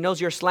slander. He knows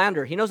your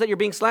slander. He knows that you're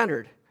being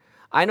slandered.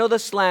 I know the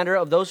slander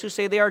of those who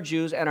say they are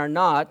Jews and are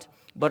not,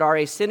 but are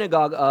a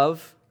synagogue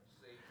of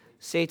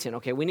Satan.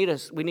 Okay, we need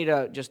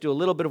to just do a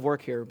little bit of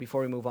work here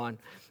before we move on.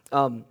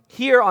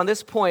 Here on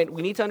this point,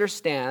 we need to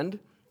understand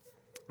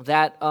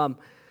that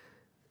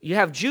you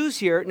have Jews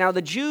here. Now,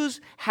 the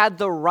Jews had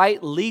the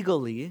right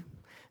legally.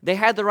 They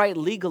had the right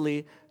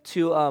legally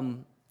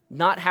to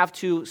not have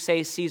to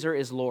say Caesar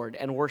is Lord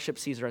and worship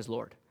Caesar as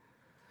Lord.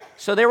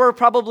 So there were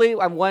probably,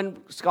 one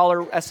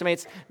scholar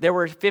estimates, there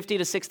were 50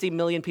 to 60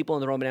 million people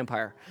in the Roman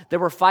Empire. There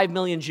were 5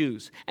 million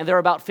Jews, and there were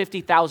about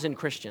 50,000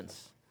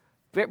 Christians.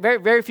 Very,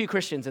 very few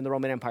Christians in the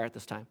Roman Empire at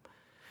this time.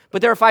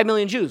 But there are 5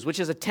 million Jews, which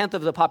is a tenth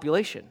of the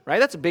population, right?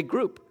 That's a big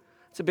group.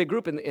 It's a big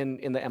group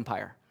in the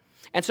empire.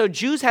 And so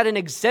Jews had an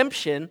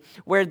exemption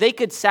where they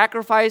could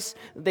sacrifice,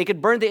 they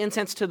could burn the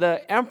incense to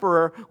the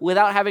emperor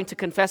without having to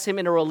confess him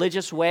in a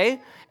religious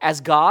way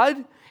as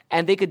God,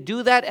 and they could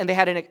do that, and they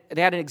had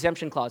an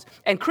exemption clause.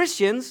 And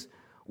Christians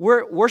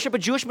worship a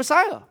Jewish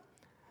Messiah.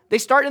 They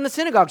start in the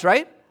synagogues,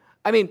 right?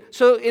 I mean,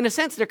 so in a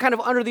sense, they're kind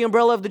of under the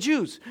umbrella of the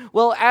Jews.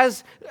 Well,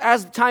 as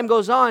time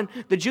goes on,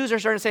 the Jews are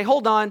starting to say,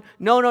 hold on,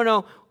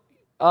 no.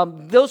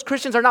 Those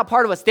Christians are not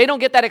part of us. They don't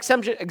get that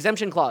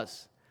exemption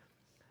clause.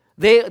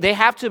 They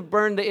have to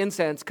burn the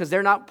incense because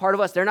they're not part of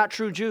us. They're not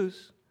true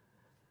Jews.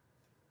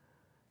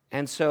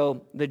 And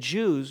so the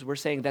Jews were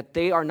saying that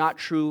they are not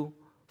true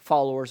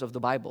followers of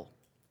the Bible.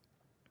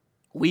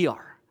 We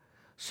are.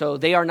 So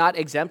they are not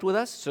exempt with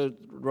us. So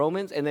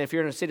Romans, and then if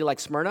you're in a city like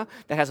Smyrna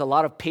that has a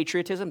lot of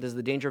patriotism, there's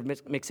the danger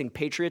of mixing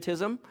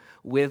patriotism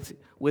with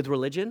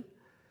religion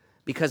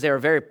because they're a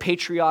very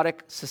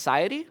patriotic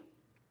society.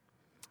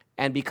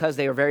 And because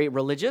they are very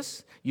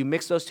religious, you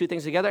mix those two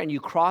things together and you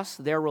cross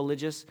their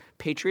religious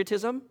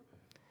patriotism,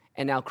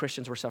 and now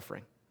Christians were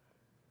suffering.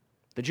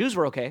 The Jews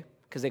were okay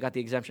because they got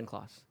the exemption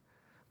clause,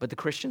 but the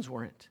Christians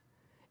weren't,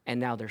 and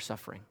now they're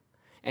suffering.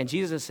 And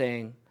Jesus is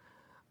saying,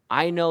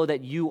 I know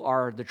that you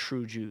are the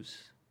true Jews.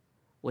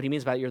 What he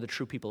means by you're the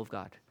true people of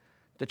God.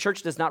 The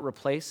church does not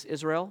replace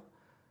Israel.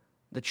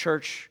 The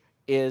church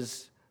are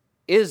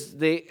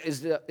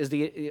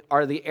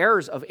the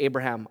heirs of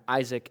Abraham,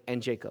 Isaac,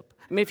 and Jacob.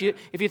 I mean,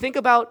 if you think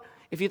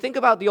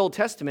about the Old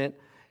Testament,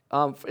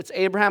 it's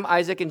Abraham,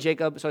 Isaac, and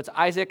Jacob. So it's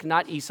Isaac,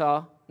 not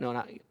Esau. No,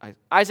 not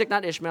Isaac,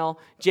 not Ishmael.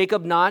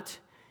 Jacob, not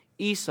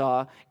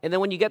Esau. And then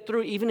when you get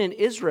through, even in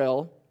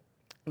Israel,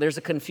 there's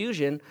a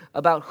confusion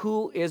about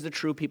who is the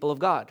true people of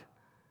God.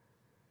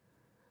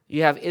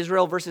 You have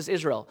Israel versus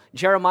Israel.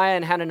 Jeremiah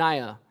and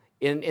Hananiah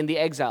in the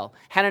exile.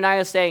 Hananiah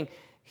is saying,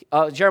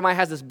 Jeremiah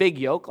has this big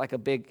yoke, like a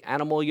big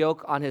animal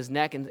yoke on his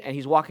neck, and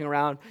he's walking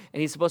around,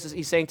 and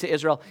he's saying to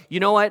Israel, you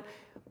know what?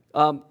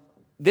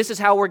 This is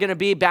how we're going to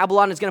be.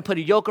 Babylon is going to put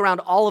a yoke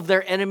around all of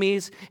their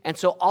enemies, and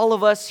so all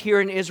of us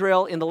here in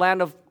Israel, in the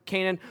land of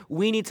Canaan,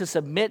 we need to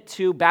submit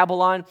to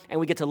Babylon, and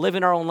we get to live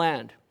in our own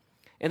land.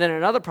 And then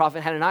another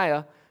prophet,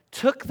 Hananiah,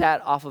 took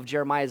that off of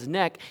Jeremiah's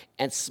neck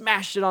and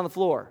smashed it on the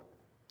floor.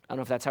 I don't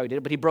know if that's how he did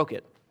it, but he broke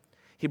it.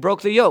 He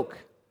broke the yoke.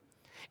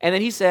 And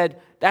then he said,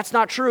 that's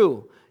not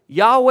true.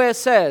 Yahweh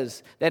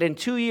says that in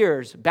 2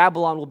 years,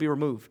 Babylon will be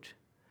removed,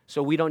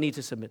 so we don't need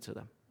to submit to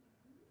them.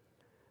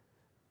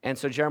 And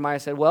so Jeremiah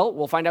said, well,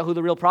 we'll find out who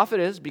the real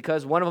prophet is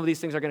because one of these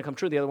things are going to come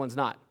true, the other one's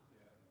not.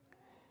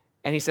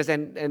 And he says,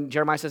 and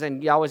Jeremiah says,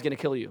 and Yahweh's going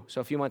to kill you. So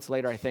a few months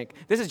later, I think.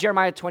 This is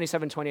Jeremiah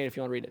 27:28 if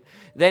you want to read it.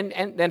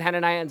 Then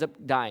Hananiah ends up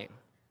dying.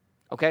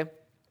 Okay?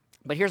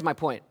 But here's my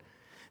point.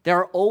 There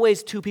are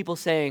always two people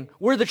saying,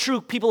 we're the true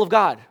people of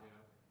God.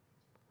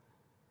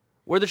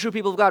 We're the true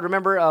people of God.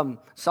 Remember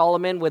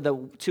Solomon with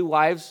the two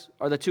wives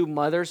or the two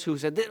mothers who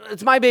said,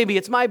 it's my baby,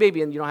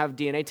 and you don't have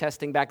DNA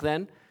testing back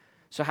then.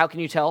 So how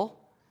can you tell?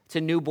 It's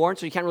a newborn,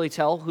 so you can't really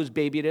tell whose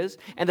baby it is.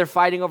 And they're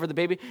fighting over the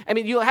baby. I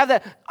mean, you have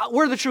that,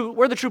 we're the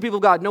true people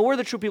of God. No, we're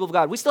the true people of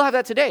God. We still have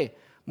that today.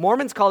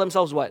 Mormons call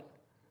themselves what?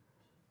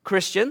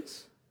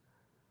 Christians.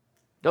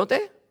 Don't they?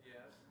 Yes.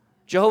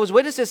 Jehovah's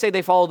Witnesses say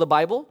they follow the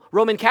Bible.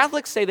 Roman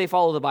Catholics say they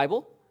follow the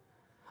Bible.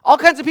 All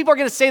kinds of people are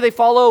going to say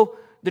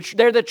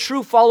they're the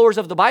true followers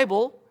of the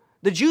Bible.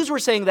 The Jews were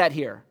saying that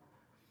here.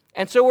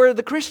 And so were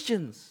the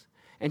Christians.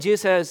 And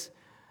Jesus says,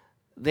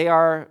 they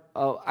are,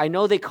 I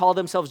know they call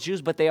themselves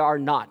Jews, but they are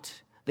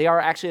not. They are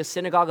actually a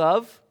synagogue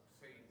of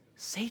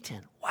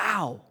Satan.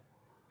 Wow.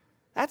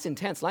 That's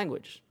intense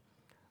language.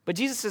 But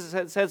Jesus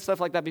has said stuff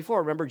like that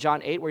before. Remember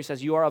John 8 where he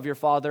says, you are of your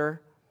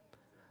father,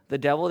 the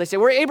devil. They say,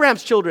 we're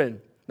Abraham's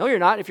children. No, you're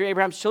not. If you're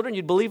Abraham's children,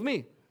 you'd believe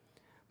me.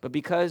 But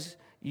because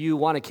you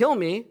want to kill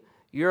me,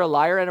 you're a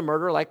liar and a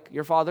murderer like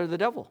your father, the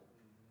devil.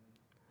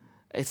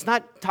 It's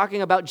not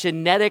talking about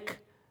genetic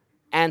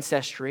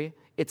ancestry.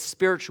 It's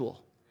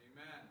spiritual.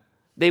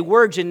 They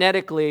were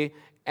genetically,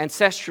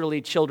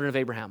 ancestrally children of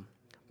Abraham,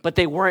 but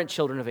they weren't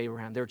children of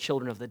Abraham. They were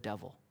children of the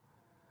devil.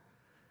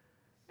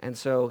 And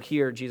so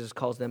here, Jesus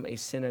calls them a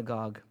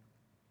synagogue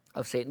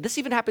of Satan. This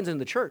even happens in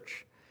the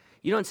church.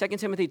 You know, in 2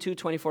 Timothy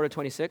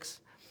 2:24-26,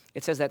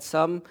 it says that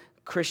some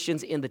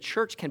Christians in the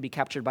church can be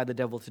captured by the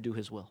devil to do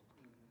his will.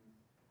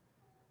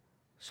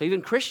 So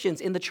even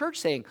Christians in the church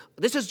saying,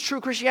 this is true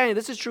Christianity,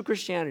 this is true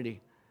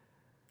Christianity.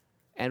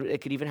 And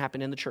it could even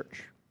happen in the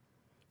church.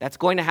 That's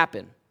going to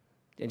happen.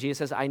 And Jesus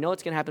says, I know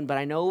it's going to happen, but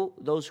I know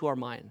those who are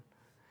mine.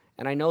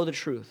 And I know the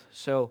truth.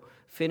 So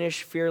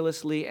finish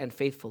fearlessly and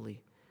faithfully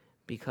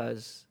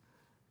because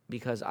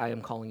I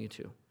am calling you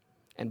to.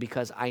 And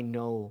because I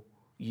know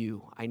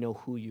you. I know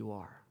who you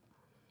are.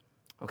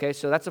 Okay,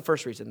 so that's the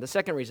first reason. The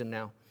second reason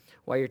now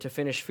why you're to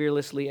finish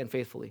fearlessly and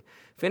faithfully.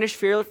 Finish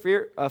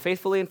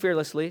faithfully and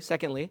fearlessly,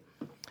 secondly,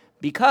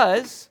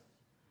 because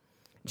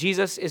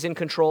Jesus is in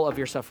control of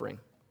your suffering.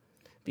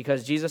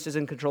 Because Jesus is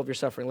in control of your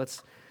suffering.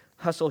 Let's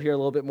hustle here a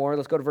little bit more.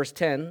 Let's go to verse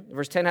 10.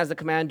 Verse 10 has the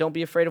command, don't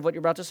be afraid of what you're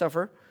about to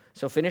suffer.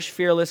 So finish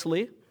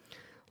fearlessly.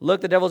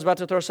 Look, the devil is about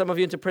to throw some of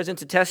you into prison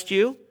to test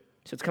you.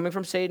 So it's coming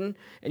from Satan.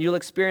 And you'll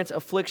experience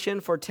affliction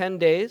for 10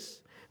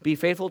 days. Be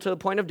faithful to the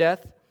point of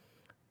death.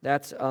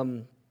 That's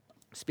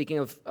speaking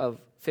of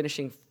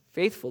finishing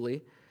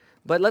faithfully.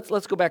 But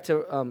let's go back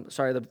to,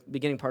 the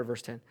beginning part of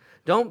verse 10.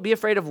 Don't be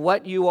afraid of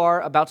what you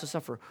are about to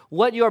suffer.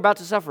 What you are about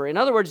to suffer. In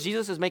other words,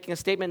 Jesus is making a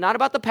statement not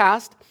about the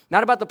past,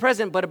 not about the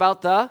present, but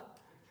about the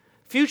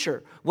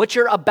future. What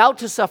you're about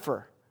to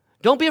suffer.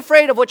 Don't be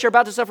afraid of what you're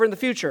about to suffer in the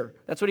future.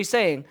 That's what he's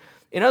saying.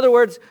 In other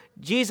words,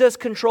 Jesus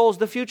controls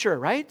the future,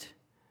 right?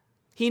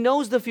 He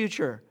knows the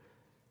future.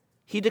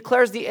 He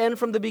declares the end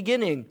from the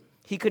beginning.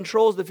 He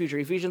controls the future.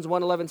 Ephesians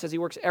 1:11 says he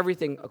works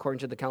everything according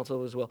to the counsel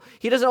of his will.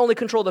 He doesn't only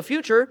control the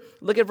future.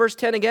 Look at verse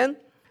 10 again.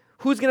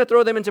 Who's going to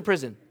throw them into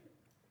prison?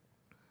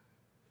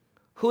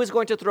 Who is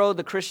going to throw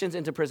the Christians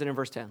into prison in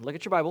verse 10? Look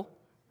at your Bible.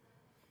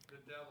 The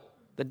devil.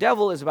 The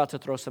devil is about to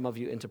throw some of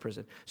you into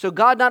prison. So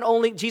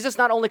Jesus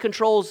not only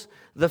controls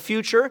the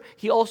future,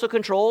 he also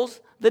controls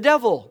the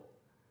devil.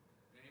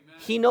 Amen.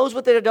 He knows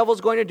what the devil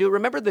is going to do.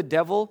 Remember, the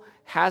devil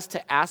has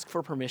to ask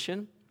for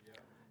permission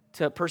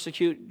to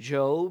persecute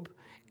Job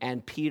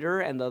and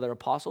Peter and the other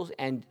apostles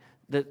and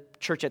the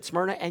church at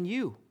Smyrna and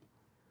you.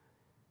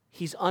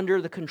 He's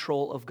under the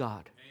control of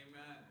God.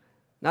 Amen.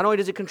 Not only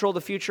does he control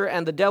the future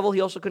and the devil, he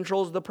also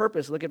controls the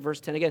purpose. Look at verse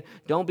 10 again.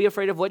 Don't be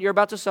afraid of what you're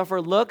about to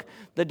suffer. Look,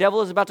 the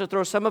devil is about to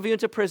throw some of you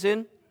into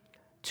prison.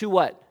 To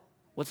what?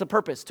 What's the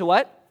purpose? To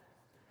what?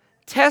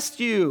 Test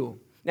you.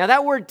 Now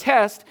that word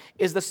test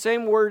is the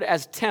same word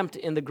as tempt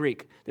in the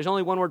Greek. There's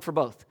only one word for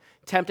both.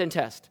 Tempt and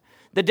test.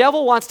 The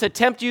devil wants to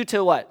tempt you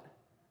to what?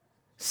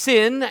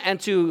 Sin and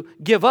to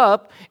give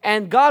up,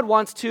 and God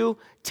wants to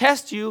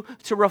test you,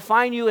 to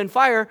refine you in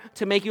fire,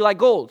 to make you like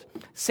gold.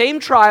 Same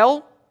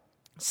trial,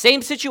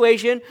 same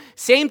situation,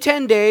 same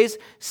 10 days,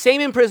 same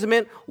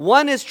imprisonment.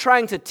 One is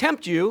trying to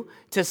tempt you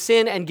to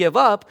sin and give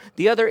up.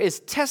 The other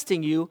is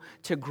testing you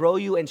to grow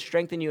you and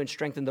strengthen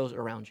those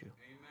around you.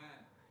 Amen.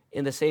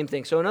 In the same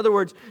thing. So in other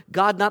words,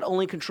 God not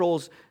only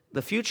controls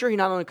the future, he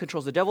not only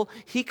controls the devil,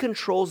 he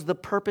controls the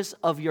purpose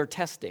of your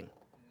testing.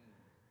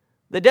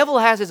 The devil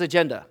has his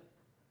agenda.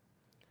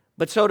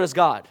 But so does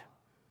God.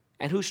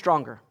 And who's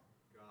stronger?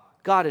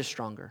 God is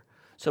stronger.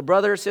 So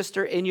brother or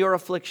sister, in your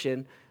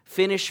affliction,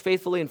 finish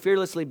faithfully and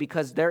fearlessly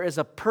because there is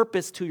a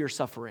purpose to your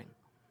suffering.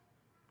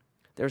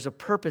 There's a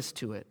purpose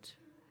to it.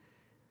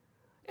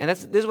 And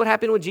this is what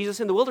happened with Jesus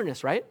in the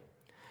wilderness, right?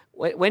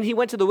 When he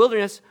went to the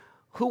wilderness,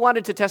 who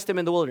wanted to test him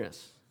in the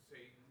wilderness?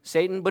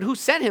 Satan. But who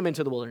sent him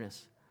into the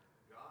wilderness?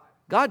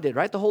 God did,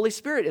 right? The Holy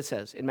Spirit, it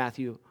says in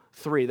Matthew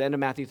 3, the end of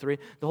Matthew 3.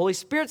 The Holy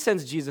Spirit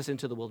sends Jesus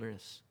into the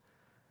wilderness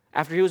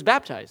after he was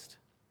baptized.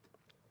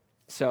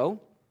 So,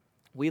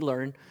 we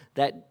learn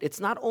that it's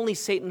not only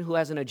Satan who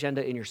has an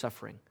agenda in your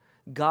suffering.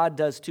 God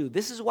does too.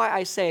 This is why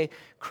I say,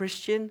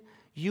 Christian,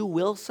 you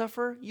will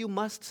suffer, you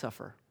must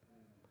suffer.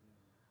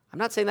 I'm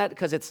not saying that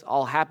because it's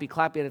all happy,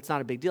 clappy, and it's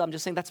not a big deal. I'm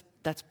just saying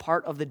that's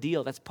part of the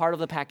deal. That's part of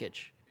the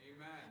package.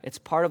 Amen. It's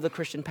part of the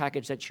Christian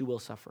package that you will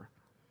suffer.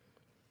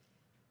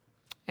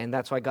 And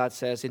that's why God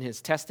says in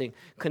his testing,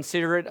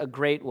 consider it a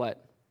great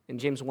what? In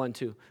James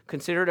 1:2.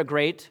 Consider it a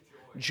great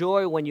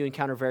joy when you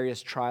encounter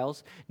various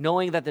trials,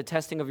 knowing that the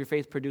testing of your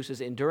faith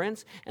produces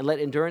endurance, and let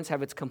endurance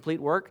have its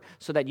complete work,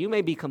 so that you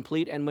may be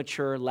complete and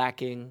mature,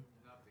 lacking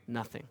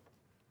nothing.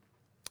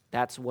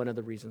 That's one of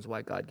the reasons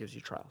why God gives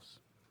you trials.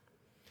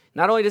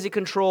 Not only does he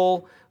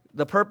control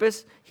the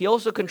purpose, he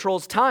also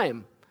controls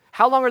time.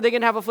 How long are they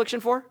going to have affliction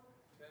for?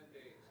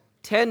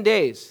 10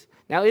 days.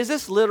 Now, is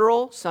this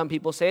literal? Some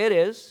people say it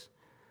is.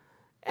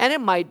 And it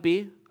might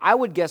be. I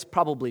would guess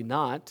probably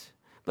not.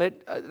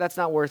 But that's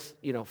not worth,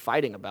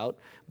 fighting about.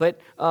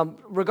 But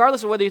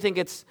regardless of whether you think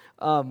it's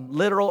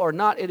literal or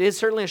not, it is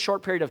certainly a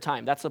short period of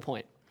time. That's the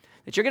point.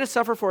 That you're going to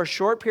suffer for a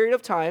short period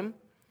of time,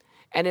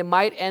 and it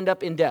might end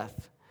up in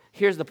death.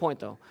 Here's the point,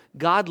 though.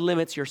 God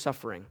limits your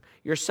suffering.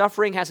 Your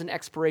suffering has an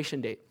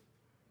expiration date.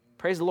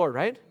 Praise the Lord,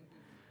 right?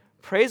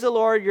 Praise the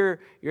Lord,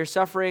 your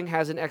suffering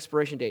has an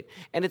expiration date.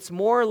 And it's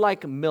more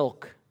like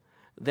milk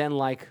than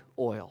like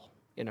oil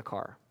in a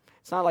car.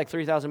 It's not like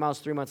 3,000 miles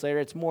 3 months later.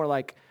 It's more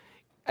like,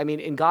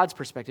 in God's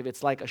perspective,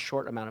 it's like a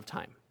short amount of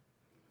time.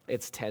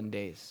 It's 10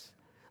 days.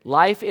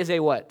 Life is a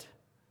what?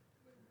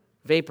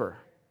 Vapor.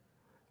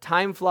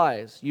 Time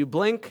flies. You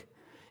blink,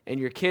 and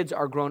your kids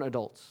are grown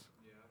adults.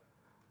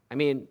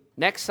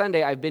 Next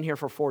Sunday, I've been here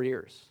for 4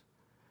 years.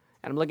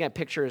 And I'm looking at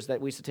pictures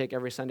that we used to take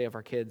every Sunday of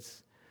our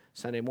kids'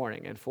 Sunday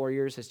morning. And 4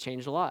 years has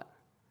changed a lot.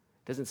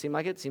 Doesn't seem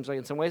like it. Seems like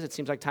in some ways it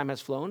seems like time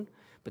has flown.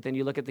 But then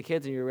you look at the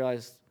kids and you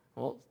realize,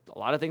 well, a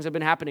lot of things have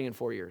been happening in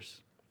 4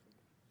 years.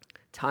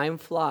 Time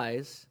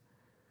flies,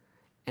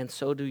 and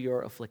so do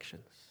your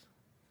afflictions.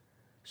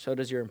 So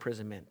does your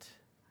imprisonment.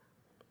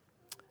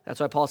 That's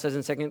why Paul says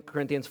in 2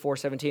 Corinthians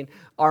 4:17,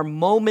 our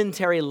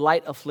momentary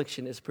light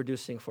affliction is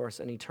producing for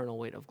us an eternal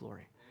weight of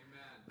glory.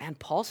 Amen. Man,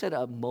 Paul said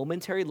a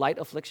momentary light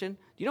affliction.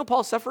 Do you know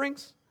Paul's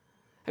sufferings?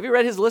 Have you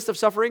read his list of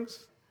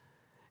sufferings?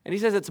 And he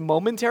says it's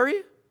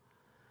momentary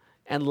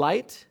and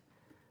light.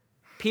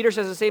 Peter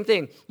says the same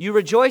thing. You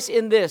rejoice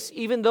in this,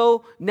 even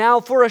though now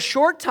for a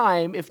short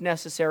time, if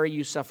necessary,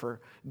 you suffer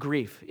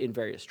grief in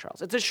various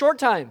trials. It's a short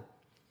time.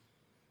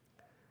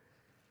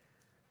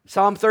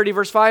 Psalm 30,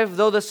 verse 5,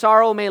 though the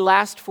sorrow may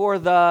last for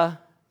the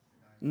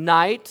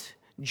night,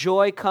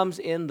 joy comes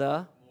in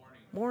the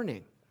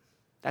morning.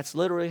 That's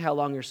literally how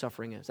long your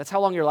suffering is. That's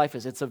how long your life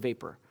is. It's a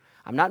vapor.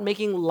 I'm not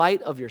making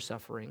light of your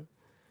suffering,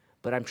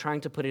 but I'm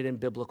trying to put it in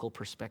biblical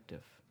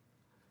perspective.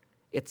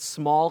 It's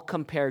small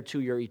compared to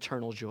your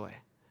eternal joy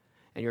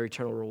and your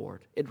eternal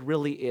reward. It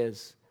really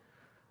is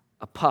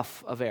a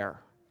puff of air.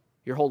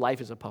 Your whole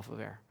life is a puff of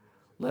air,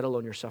 let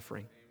alone your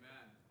suffering.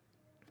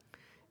 Amen.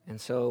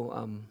 And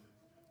so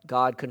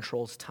God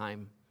controls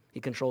time. He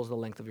controls the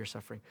length of your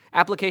suffering.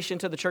 Application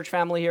to the church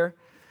family here.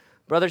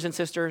 Brothers and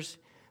sisters,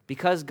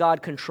 because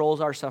God controls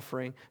our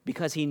suffering,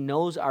 because he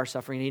knows our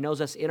suffering, and he knows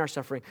us in our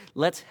suffering,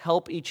 let's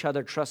help each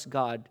other trust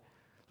God.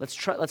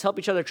 Let's help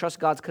each other trust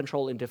God's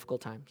control in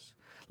difficult times.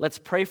 Let's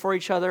pray for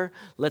each other.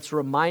 Let's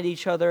remind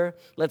each other.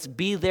 Let's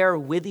be there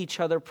with each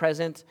other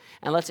present,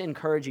 and let's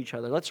encourage each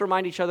other. Let's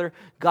remind each other,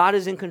 God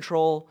is in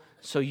control,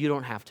 so you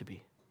don't have to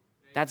be.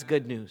 That's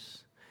good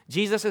news.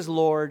 Jesus is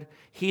Lord.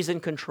 He's in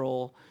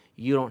control.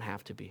 You don't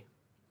have to be.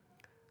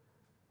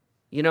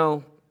 You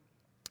know,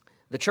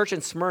 the church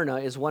in Smyrna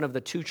is one of the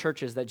two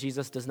churches that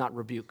Jesus does not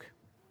rebuke.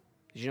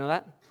 Did you know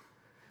that?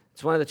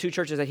 It's one of the two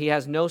churches that he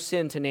has no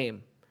sin to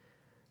name.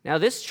 Now,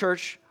 this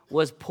church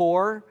was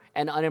poor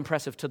and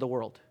unimpressive to the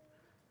world.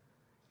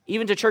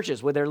 Even to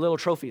churches with their little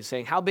trophies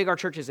saying how big our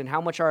church is and how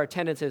much our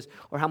attendance is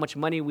or how much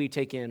money we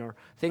take in or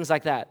things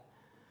like that.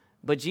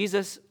 But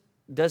Jesus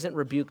doesn't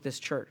rebuke this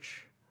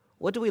church.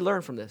 What do we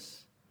learn from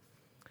this?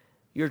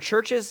 Your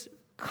church's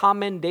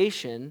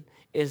commendation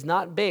is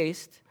not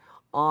based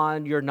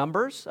on your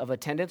numbers of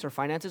attendance or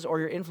finances or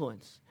your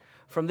influence.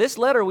 From this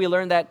letter, we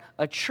learn that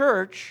a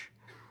church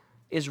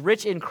is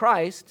rich in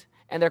Christ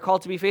and they're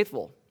called to be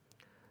faithful.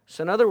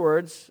 So in other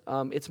words,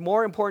 it's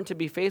more important to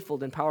be faithful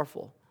than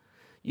powerful.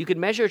 You could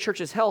measure a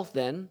church's health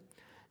then,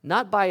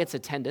 not by its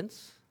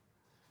attendance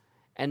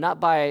and not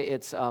by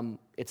its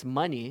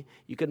money.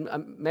 You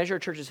can measure a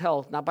church's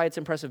health not by its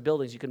impressive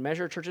buildings. You can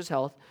measure a church's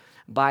health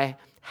by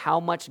how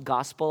much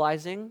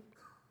gospelizing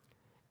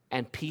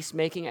and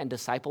peacemaking and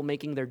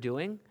disciple-making they're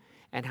doing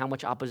and how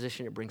much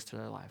opposition it brings to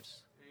their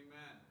lives.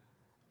 Amen.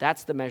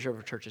 That's the measure of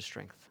a church's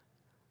strength.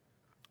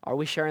 Are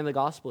we sharing the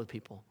gospel with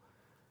people?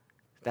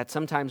 That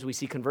sometimes we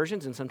see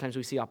conversions and sometimes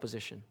we see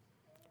opposition.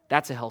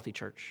 That's a healthy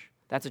church.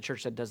 That's a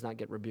church that does not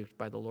get rebuked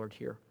by the Lord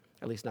here,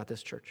 at least not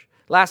this church.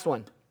 Last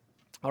one.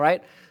 All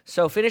right,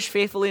 so finish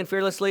faithfully and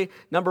fearlessly.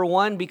 Number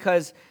one,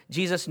 because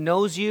Jesus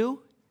knows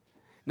you.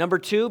 Number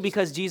two,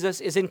 because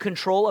Jesus is in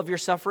control of your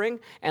suffering.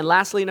 And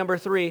lastly, number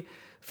three,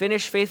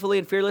 finish faithfully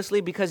and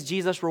fearlessly because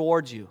Jesus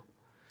rewards you.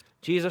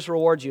 Jesus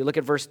rewards you. Look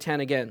at verse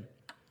 10 again.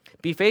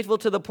 Be faithful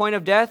to the point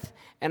of death,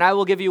 and I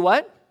will give you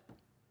what?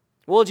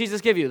 What will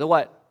Jesus give you? The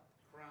what?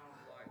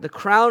 The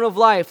crown of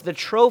life, the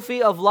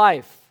trophy of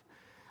life.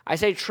 I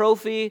say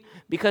trophy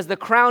because the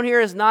crown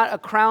here is not a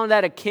crown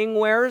that a king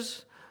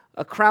wears,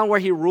 a crown where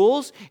he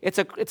rules. It's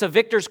a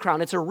victor's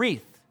crown. It's a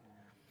wreath.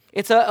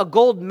 It's a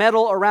gold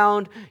medal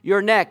around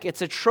your neck.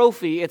 It's a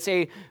trophy. It's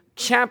a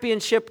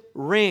championship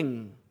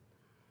ring.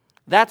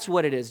 That's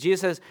what it is.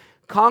 Jesus says,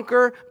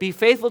 conquer, be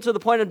faithful to the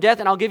point of death,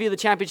 and I'll give you the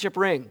championship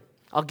ring.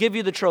 I'll give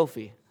you the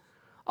trophy.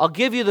 I'll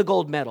give you the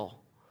gold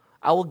medal.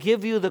 I will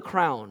give you the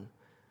crown.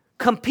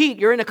 Compete.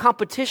 You're in a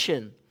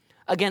competition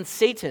against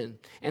Satan.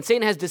 And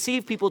Satan has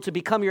deceived people to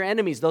become your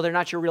enemies, though they're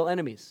not your real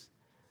enemies.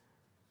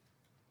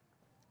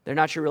 They're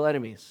not your real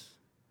enemies.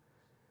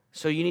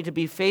 So you need to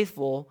be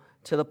faithful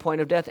to the point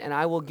of death, and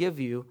I will give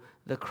you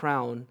the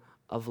crown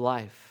of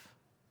life.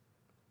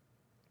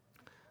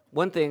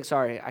 One thing,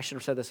 sorry, I should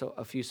have said this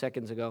a few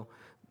seconds ago.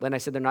 When I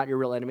said they're not your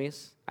real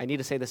enemies, I need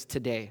to say this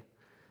today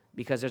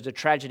because there's a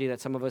tragedy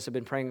that some of us have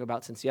been praying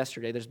about since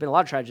yesterday. There's been a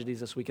lot of tragedies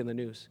this week in the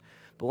news.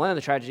 But one of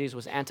the tragedies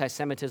was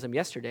anti-Semitism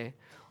yesterday,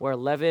 where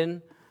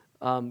 11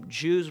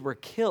 Jews were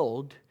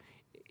killed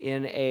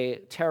in a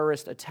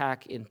terrorist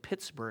attack in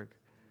Pittsburgh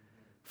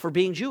for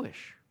being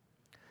Jewish.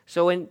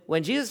 So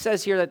when Jesus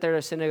says here that they're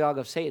a synagogue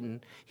of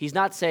Satan, he's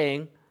not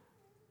saying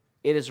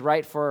it is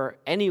right for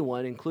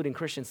anyone, including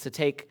Christians, to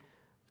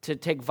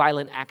take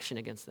violent action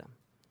against them.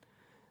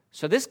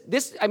 So this,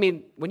 I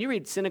mean, when you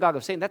read synagogue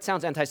of Satan, that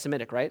sounds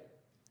anti-Semitic, right?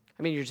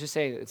 I mean, you're just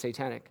saying it's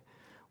satanic.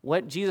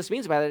 What Jesus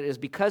means by that is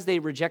because they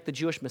reject the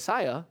Jewish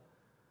Messiah,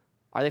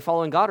 are they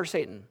following God or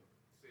Satan?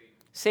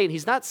 Satan.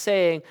 He's not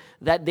saying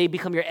that they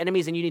become your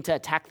enemies and you need to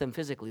attack them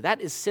physically.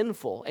 That is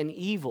sinful and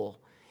evil.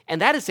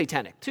 And that is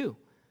satanic too,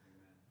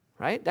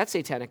 right? That's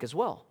satanic as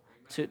well,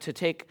 to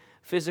take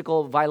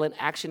physical violent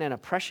action and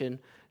oppression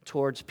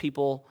towards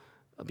people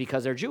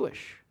because they're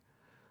Jewish.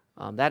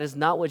 That is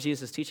not what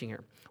Jesus is teaching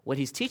here. What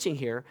he's teaching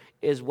here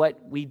is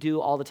what we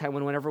do all the time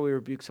whenever we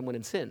rebuke someone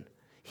in sin.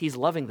 He's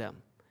loving them.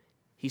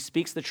 He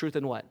speaks the truth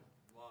in what?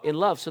 In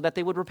love, so that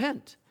they would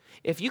repent.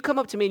 If you come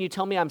up to me and you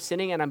tell me I'm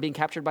sinning and I'm being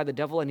captured by the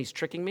devil and he's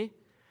tricking me,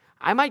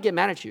 I might get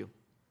mad at you.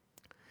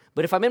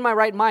 But if I'm in my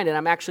right mind and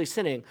I'm actually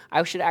sinning,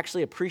 I should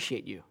actually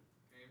appreciate you.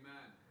 Amen.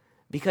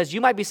 Because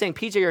you might be saying,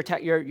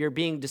 PJ, you're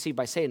being deceived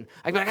by Satan.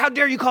 I'd be like, how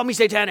dare you call me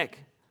satanic?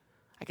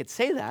 I could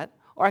say that.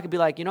 Or I could be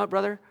like, you know what,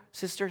 brother,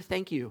 sister,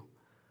 thank you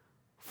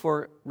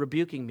for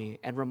rebuking me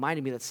and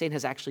reminding me that Satan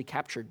has actually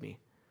captured me.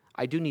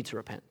 I do need to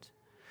repent.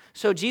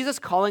 So Jesus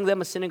calling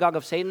them a synagogue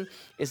of Satan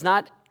is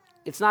not,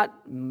 it's not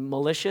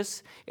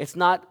malicious. It's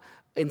not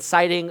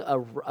inciting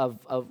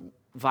of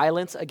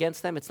violence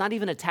against them. It's not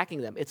even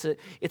attacking them. It's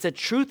a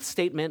truth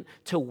statement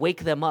to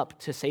wake them up,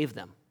 to save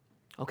them.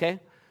 Okay?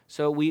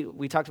 So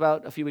we talked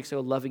about a few weeks ago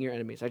loving your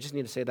enemies. I just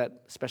need to say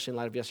that, especially in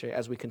light of yesterday,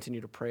 as we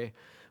continue to pray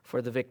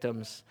for the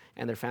victims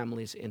and their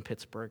families in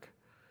Pittsburgh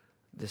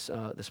this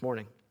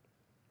morning.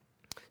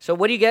 So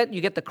what do you get? You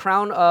get the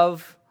crown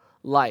of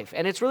life.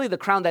 And it's really the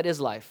crown that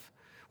is life.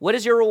 What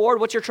is your reward?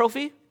 What's your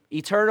trophy?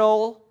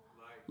 Eternal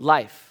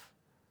life.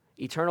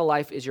 Eternal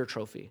life is your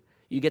trophy.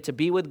 You get to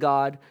be with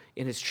God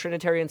in his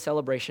Trinitarian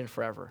celebration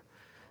forever.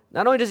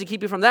 Not only does he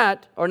keep you from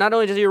that, or not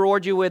only does he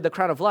reward you with the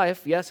crown of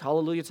life, yes,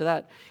 hallelujah to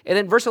that. And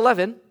then verse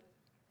 11,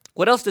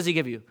 what else does he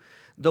give you?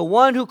 The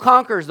one who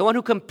conquers, the one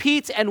who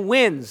competes and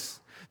wins,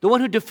 the one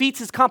who defeats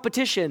his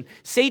competition,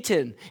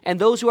 Satan, and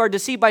those who are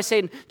deceived by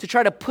Satan to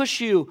try to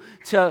push you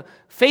to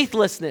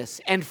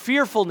faithlessness and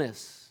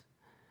fearfulness.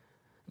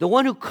 The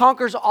one who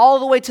conquers all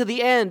the way to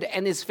the end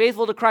and is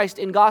faithful to Christ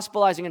in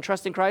gospelizing and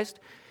trusting Christ,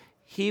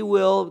 he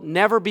will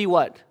never be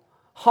what?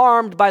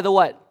 Harmed by the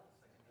what?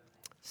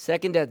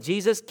 Second death.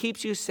 Jesus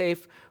keeps you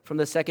safe from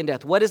the second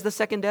death. What is the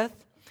second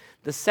death?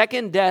 The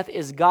second death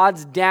is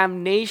God's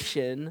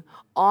damnation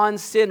on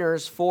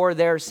sinners for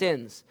their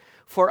sins.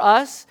 For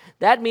us,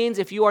 that means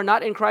if you are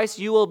not in Christ,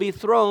 you will be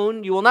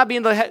thrown, you will not be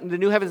in the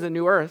new heavens and the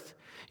new earth.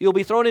 You will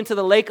be thrown into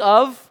the lake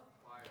of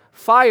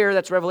fire.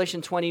 That's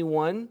Revelation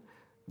 21.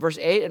 Verse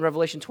 8 and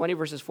Revelation 20,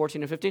 verses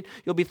 14 and 15.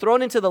 You'll be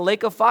thrown into the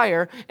lake of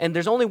fire, and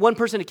there's only one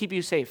person to keep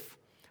you safe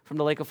from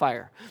the lake of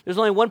fire. There's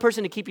only one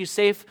person to keep you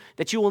safe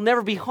that you will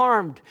never be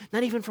harmed,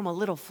 not even from a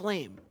little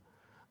flame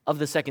of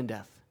the second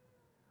death.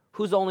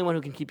 Who's the only one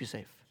who can keep you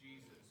safe?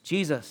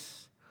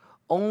 Jesus.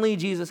 Only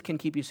Jesus can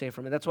keep you safe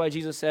from it. That's why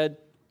Jesus said,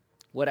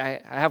 what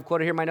I have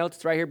quoted here in my notes,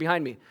 it's right here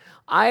behind me.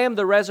 I am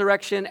the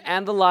resurrection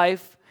and the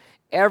life.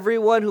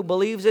 Everyone who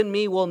believes in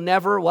me will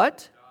never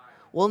what?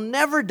 Will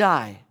never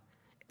die.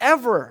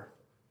 Ever.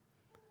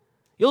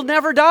 You'll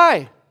never die.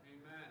 Amen.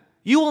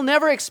 You will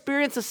never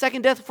experience a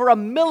second death for a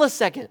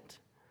millisecond.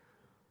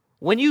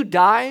 When you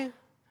die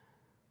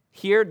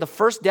here, the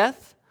first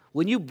death,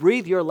 when you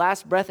breathe your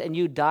last breath and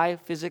you die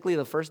physically,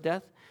 the first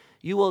death,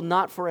 you will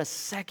not for a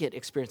second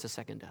experience a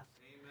second death.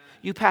 Amen.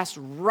 You pass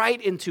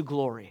right into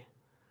glory,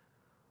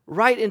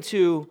 right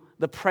into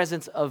the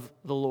presence of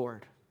the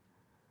Lord.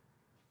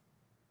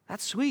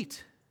 That's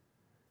sweet.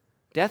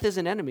 Death is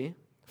an enemy.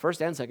 First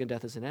and second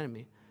death is an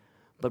enemy.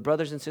 But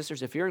brothers and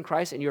sisters, if you're in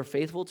Christ and you're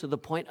faithful to the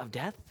point of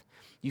death,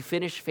 you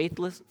finish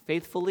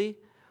faithfully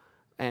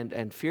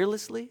and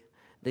fearlessly,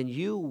 then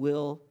you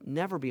will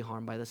never be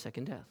harmed by the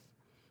second death.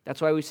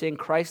 That's why we sing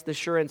Christ the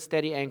sure and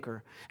steady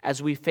anchor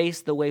as we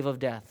face the wave of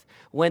death.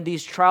 When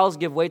these trials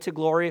give way to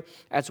glory,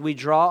 as we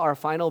draw our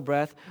final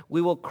breath,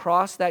 we will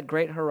cross that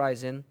great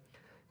horizon,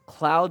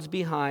 clouds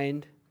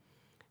behind,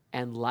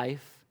 and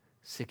life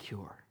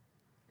secure.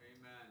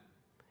 Amen.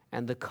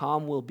 And the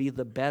calm will be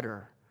the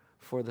better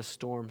for the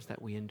storms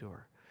that we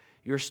endure.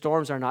 Your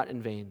storms are not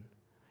in vain.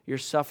 Your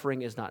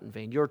suffering is not in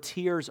vain. Your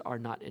tears are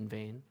not in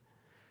vain.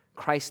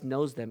 Christ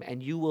knows them,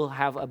 and you will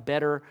have a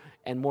better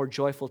and more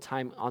joyful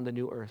time on the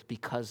new earth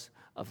because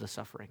of the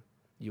suffering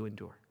you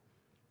endure.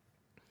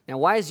 Now,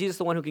 why is Jesus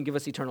the one who can give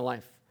us eternal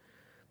life?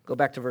 Go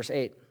back to verse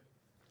 8.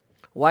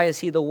 Why is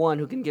he the one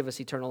who can give us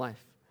eternal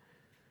life?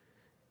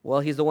 Well,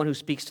 he's the one who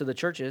speaks to the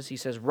churches. He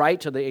says,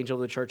 write to the angel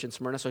of the church in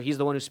Smyrna. So he's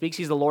the one who speaks.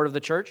 He's the Lord of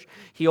the church.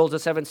 He holds the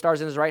 7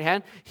 stars in his right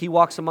hand. He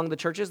walks among the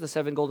churches, the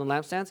 7 golden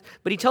lampstands.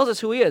 But he tells us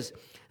who he is.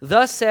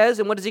 Thus says,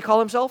 and what does he call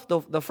himself?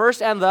 The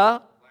first and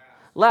the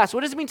last.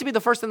 What does it mean to be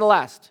the first and the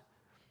last?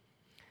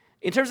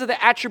 In terms of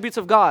the attributes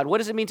of God, what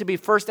does it mean to be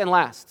first and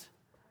last?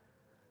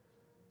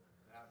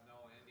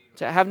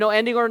 To have no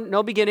ending or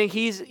no beginning.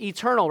 He's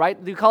eternal,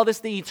 right? We call this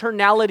the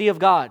eternality of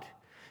God.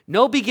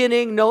 No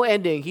beginning, no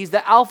ending. He's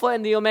the Alpha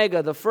and the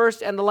Omega, the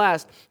first and the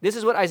last. This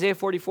is what Isaiah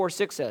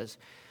 44:6 says.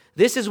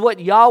 This is what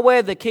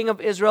Yahweh, the King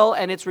of Israel,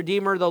 and its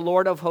Redeemer, the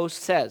Lord of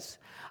hosts, says.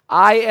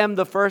 I am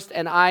the first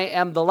and I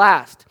am the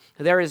last.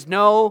 There is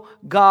no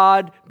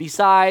God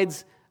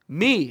besides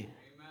me. Amen.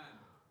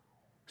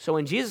 So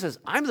when Jesus says,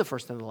 I'm the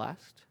first and the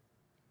last,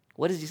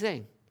 what is he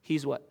saying?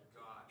 He's what?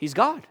 He's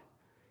God.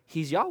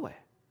 He's Yahweh.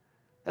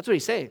 That's what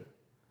he's saying.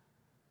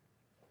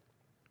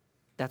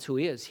 That's who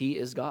he is. He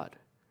is God.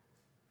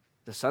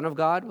 The Son of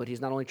God, but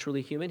he's not only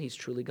truly human, he's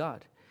truly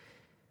God.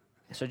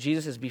 And so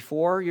Jesus is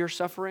before your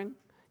suffering.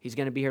 He's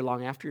going to be here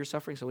long after your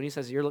suffering. So when he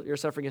says your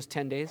suffering is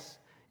 10 days,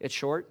 it's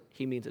short,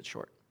 he means it's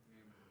short.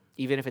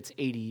 Even if it's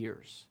 80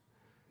 years.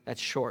 That's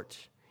short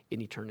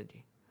in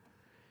eternity.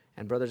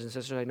 And brothers and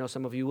sisters, I know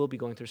some of you will be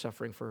going through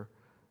suffering for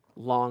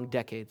long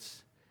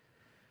decades.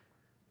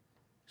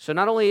 So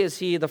not only is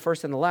he the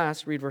first and the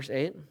last, read verse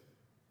 8,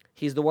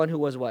 he's the one who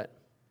was what?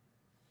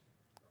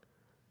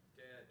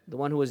 Dead. The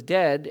one who was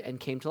dead and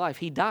came to life.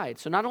 He died.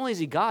 So not only is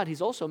he God,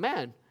 he's also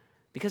man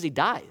because he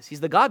dies. He's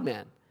the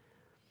God-man.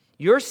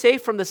 You're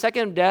safe from the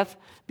second death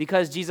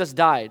because Jesus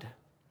died.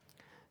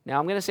 Now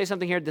I'm going to say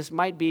something here. This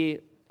might be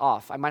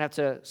off. I might have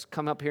to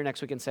come up here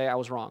next week and say I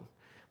was wrong.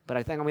 But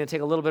I think I'm going to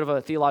take a little bit of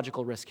a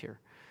theological risk here.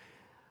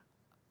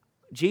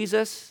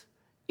 Jesus,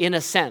 in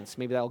a sense,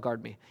 maybe that will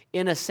guard me.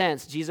 In a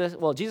sense,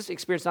 Jesus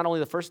experienced not only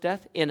the first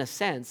death, in a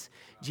sense,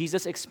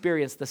 Jesus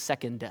experienced the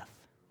second death.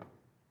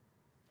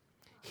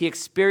 He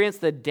experienced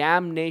the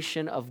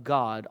damnation of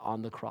God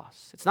on the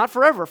cross. It's not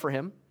forever for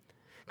him,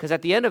 because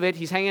at the end of it,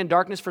 he's hanging in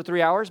darkness for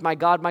 3 hours. My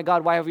God,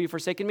 why have you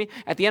forsaken me?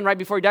 At the end, right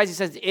before he dies, he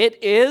says,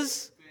 it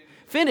is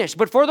finished.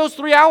 But for those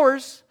 3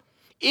 hours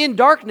in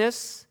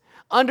darkness,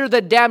 under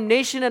the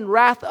damnation and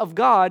wrath of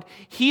God,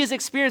 he actually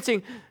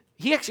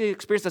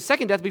experienced the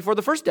second death before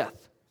the first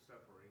death.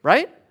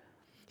 Right?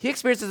 He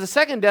experiences the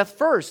second death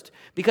first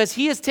because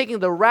he is taking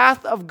the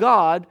wrath of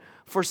God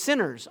for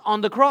sinners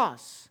on the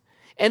cross.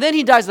 And then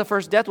he dies the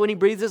first death when he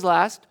breathes his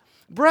last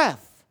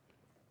breath.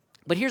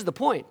 But here's the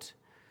point.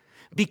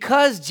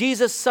 Because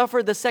Jesus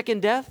suffered the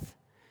second death,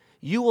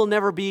 you will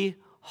never be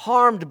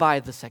harmed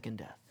by the second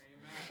death.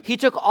 Amen. He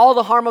took all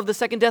the harm of the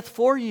second death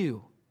for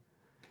you.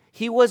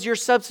 He was your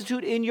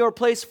substitute in your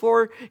place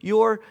for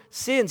your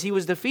sins. He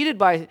was defeated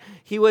by,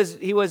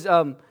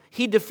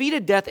 he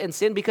defeated death and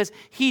sin because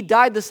he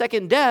died the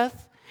second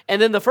death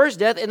and then the first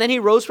death and then he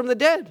rose from the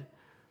dead.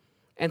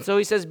 And so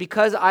he says,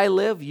 because I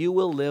live, you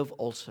will live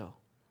also.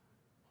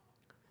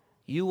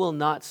 You will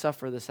not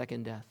suffer the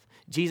second death.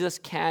 Jesus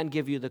can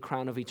give you the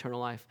crown of eternal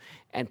life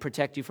and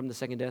protect you from the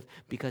second death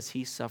because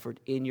he suffered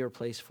in your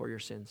place for your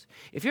sins.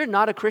 If you're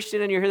not a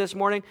Christian and you're here this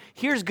morning,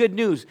 here's good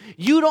news.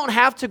 You don't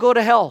have to go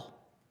to hell.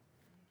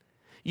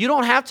 You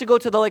don't have to go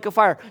to the lake of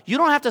fire. You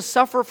don't have to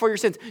suffer for your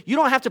sins. You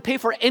don't have to pay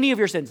for any of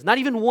your sins, not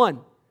even one.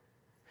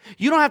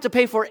 You don't have to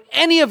pay for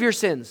any of your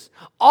sins.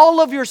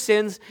 All of your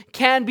sins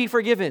can be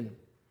forgiven.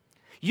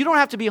 You don't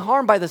have to be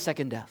harmed by the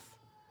second death.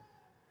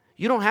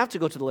 You don't have to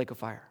go to the lake of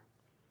fire.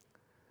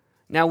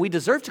 Now, we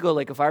deserve to go to the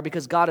lake of fire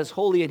because God is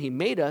holy and he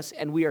made us,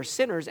 and we are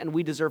sinners, and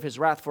we deserve his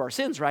wrath for our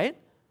sins, right?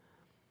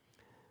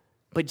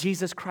 But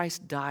Jesus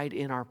Christ died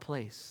in our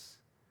place.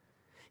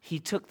 He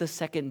took the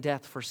second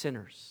death for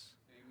sinners.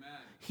 Amen.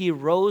 He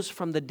rose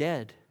from the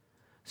dead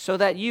so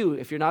that you,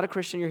 if you're not a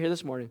Christian, you're here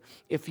this morning,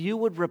 if you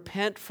would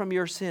repent from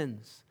your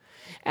sins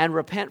and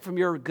repent from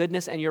your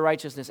goodness and your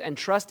righteousness and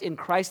trust in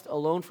Christ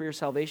alone for your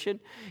salvation,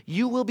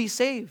 you will be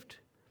saved.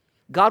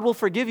 God will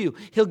forgive you.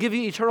 He'll give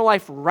you eternal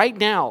life right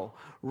now,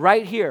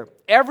 right here.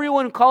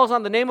 Everyone who calls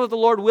on the name of the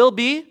Lord will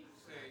be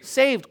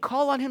saved.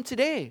 Call on him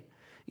today.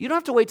 You don't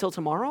have to wait till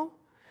tomorrow.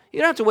 You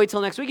don't have to wait till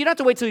next week. You don't have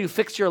to wait till you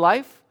fix your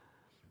life.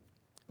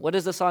 What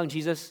is the song,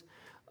 Jesus?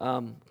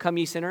 Come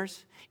ye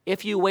sinners.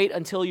 If you wait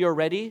until you're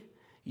ready,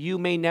 you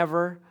may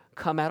never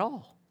come at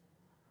all.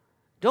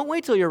 Don't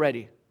wait till you're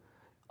ready.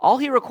 All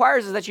he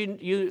requires is that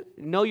you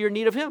know your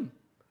need of him,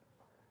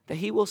 that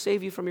he will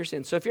save you from your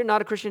sins. So if you're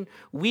not a Christian,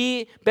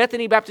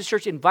 Bethany Baptist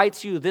Church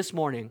invites you this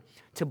morning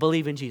to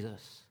believe in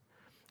Jesus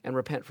and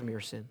repent from your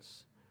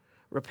sins.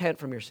 Repent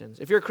from your sins.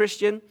 If you're a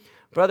Christian,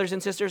 brothers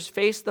and sisters,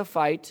 face the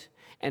fight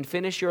and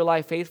finish your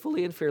life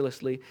faithfully and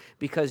fearlessly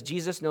because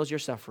Jesus knows your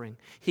suffering.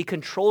 He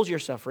controls your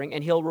suffering,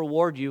 and he'll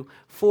reward you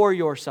for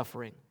your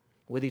suffering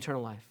with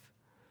eternal life.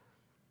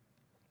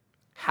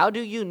 How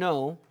do you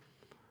know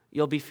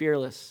you'll be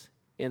fearless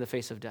in the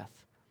face of death?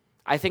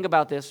 I think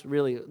about this,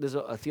 really, this is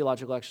a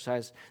theological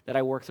exercise that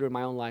I work through in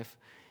my own life.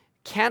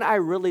 Can I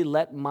really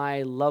let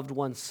my loved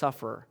ones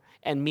suffer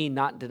and me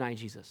not deny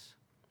Jesus?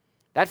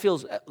 That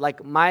feels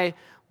like my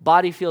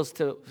body starts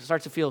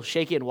to feel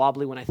shaky and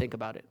wobbly when I think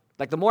about it.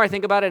 Like the more I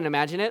think about it and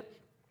imagine it,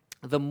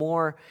 the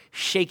more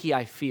shaky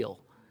I feel.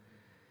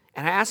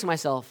 And I ask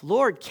myself,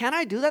 Lord, can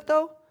I do that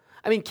though?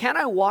 I mean, can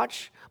I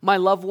watch my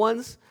loved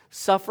ones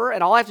suffer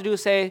and all I have to do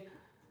is say,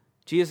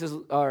 Jesus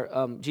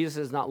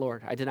is not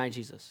Lord. I deny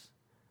Jesus.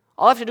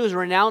 All I have to do is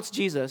renounce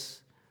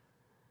Jesus.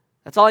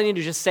 That's all I need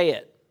to just say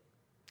it.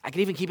 I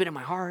can even keep it in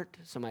my heart,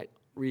 some might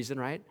reason,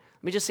 right?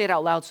 Let me just say it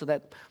out loud so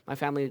that my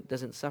family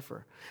doesn't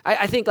suffer.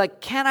 I think,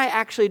 can I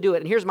actually do it?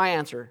 And here's my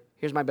answer.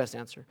 Here's my best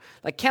answer.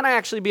 Can I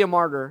actually be a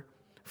martyr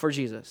for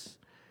Jesus?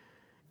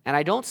 And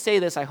I don't say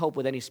this, I hope,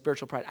 with any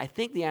spiritual pride. I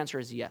think the answer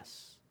is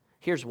yes.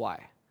 Here's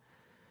why.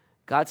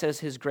 God says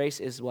his grace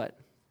is what?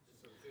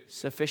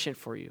 Sufficient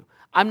for you.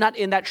 I'm not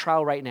in that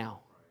trial right now.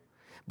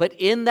 But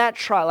in that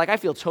trial, like I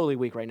feel totally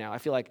weak right now. I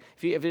feel like,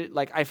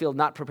 I feel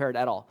not prepared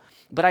at all.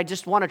 But I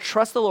just want to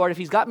trust the Lord. If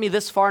he's got me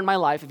this far in my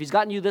life, if he's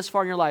gotten you this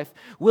far in your life,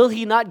 will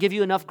he not give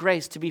you enough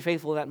grace to be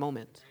faithful in that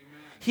moment? Amen.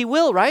 He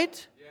will,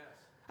 right? Yes.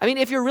 I mean,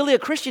 if you're really a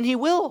Christian, he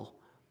will.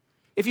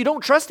 If you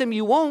don't trust him,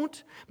 you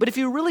won't. But if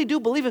you really do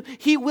believe him,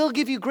 he will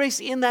give you grace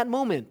in that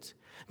moment.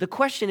 The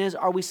question is,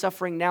 are we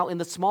suffering now in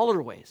the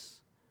smaller ways?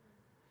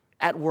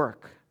 At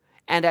work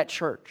and at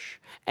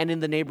church and in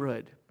the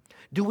neighborhood?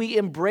 Do we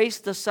embrace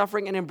the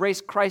suffering and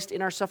embrace Christ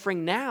in our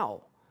suffering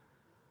now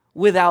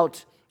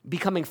without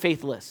becoming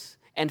faithless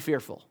and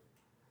fearful?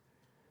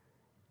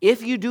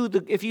 If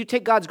you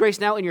take God's grace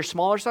now in your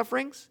smaller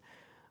sufferings,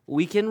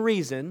 we can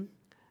reason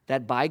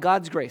that by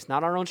God's grace,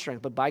 not our own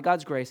strength, but by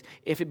God's grace,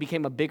 if it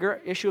became a bigger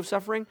issue of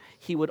suffering,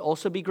 he would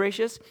also be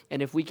gracious.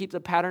 And if we keep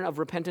the pattern of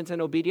repentance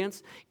and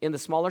obedience in the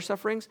smaller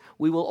sufferings,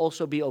 we will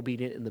also be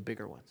obedient in the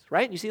bigger ones.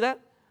 Right? You see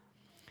that?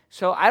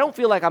 So I don't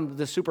feel like I'm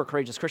the super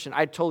courageous Christian.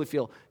 I totally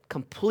feel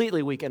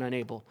completely weak and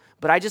unable.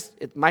 But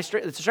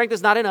the strength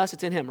is not in us,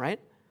 it's in him, right?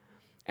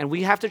 And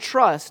we have to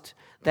trust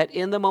that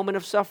in the moment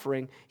of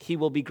suffering, he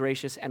will be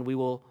gracious and we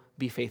will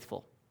be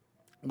faithful.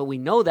 But we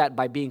know that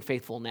by being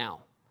faithful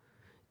now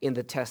in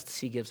the tests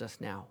he gives us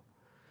now.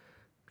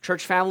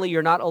 Church family,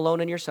 you're not alone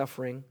in your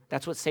suffering.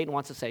 That's what Satan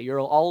wants to say. You're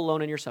all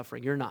alone in your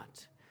suffering. You're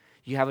not.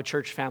 You have a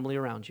church family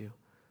around you.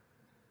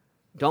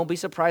 Don't be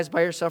surprised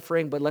by your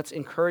suffering, but let's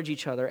encourage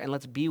each other and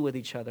let's be with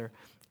each other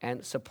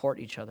and support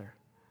each other.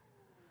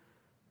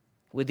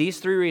 With these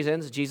three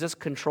reasons, Jesus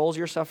controls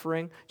your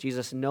suffering,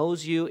 Jesus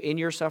knows you in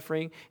your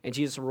suffering, and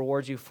Jesus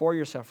rewards you for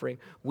your suffering.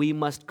 We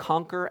must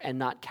conquer and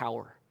not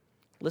cower.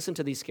 Listen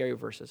to these scary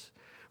verses.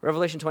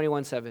 Revelation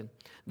 21:7.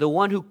 The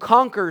one who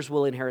conquers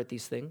will inherit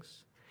these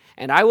things,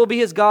 and I will be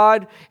his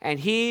God, and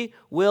he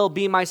will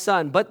be my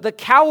son. But the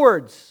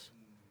cowards,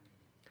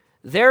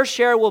 their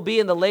share will be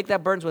in the lake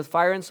that burns with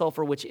fire and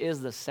sulfur, which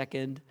is the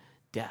second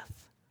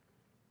death.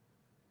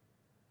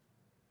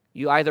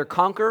 You either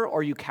conquer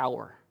or you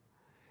cower.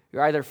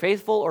 You're either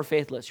faithful or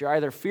faithless. You're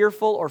either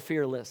fearful or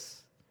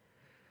fearless.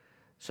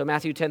 So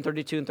Matthew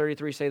 10:32 and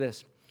 33 say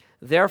this.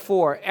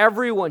 Therefore,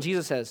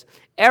 Jesus says,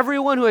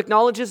 everyone who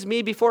acknowledges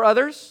me before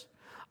others,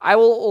 I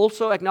will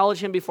also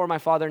acknowledge him before my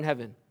Father in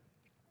heaven.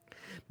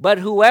 But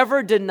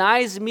whoever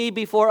denies me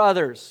before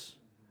others,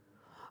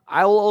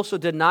 I will also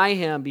deny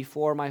him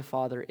before my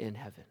Father in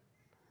heaven.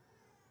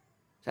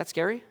 Is that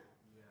scary?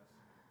 Yes.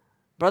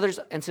 Brothers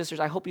and sisters,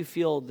 I hope you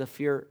feel the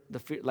fear,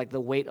 like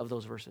the weight of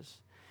those verses.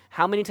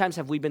 How many times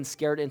have we been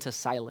scared into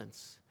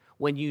silence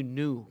when you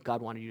knew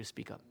God wanted you to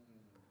speak up?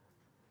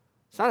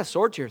 It's not a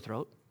sword to your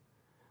throat,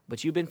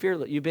 but you've been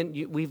fearless.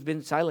 We've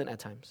been silent at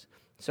times.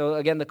 So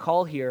again, the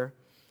call here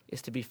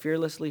is to be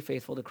fearlessly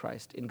faithful to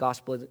Christ in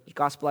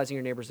gospelizing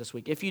your neighbors this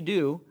week. If you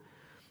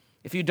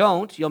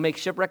don't, you'll make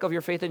shipwreck of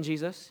your faith in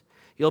Jesus.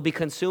 You'll be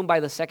consumed by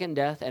the second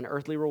death and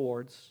earthly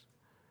rewards.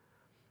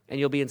 And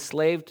you'll be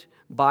enslaved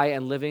by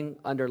and living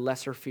under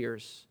lesser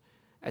fears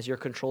as you're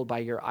controlled by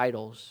your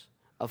idols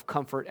of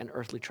comfort and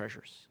earthly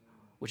treasures,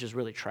 which is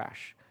really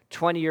trash.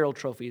 20-year-old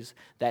trophies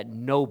that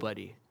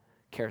nobody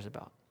cares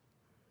about.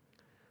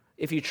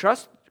 If you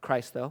trust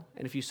Christ, though,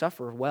 and if you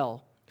suffer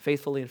well,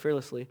 faithfully and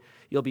fearlessly,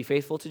 you'll be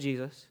faithful to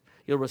Jesus.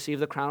 You'll receive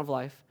the crown of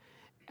life,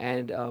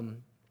 and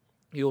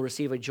you will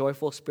receive a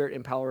joyful,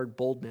 spirit-empowered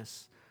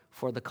boldness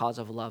for the cause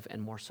of love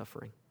and more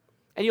suffering.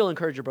 And you'll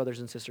encourage your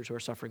brothers and sisters who are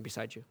suffering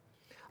beside you.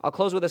 I'll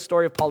close with a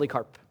story of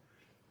Polycarp.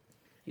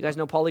 You guys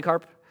know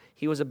Polycarp?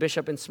 He was a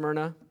bishop in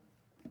Smyrna.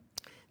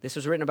 This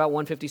was written about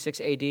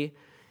 156 AD.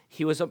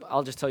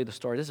 I'll just tell you the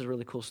story. This is a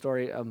really cool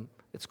story.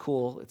 It's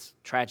cool. It's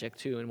tragic,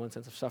 too, in one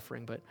sense of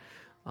suffering, but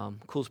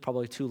cool is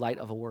probably too light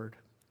of a word.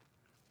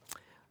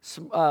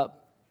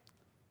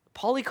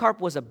 Polycarp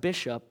was a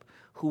bishop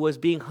who was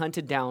being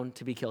hunted down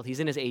to be killed. He's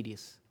in his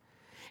 80s.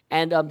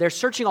 And they're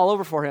searching all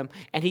over for him,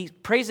 and he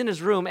prays in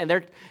his room,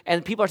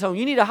 and people are telling him,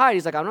 you need to hide.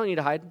 He's like, I don't need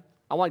to hide.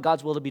 I want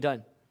God's will to be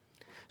done.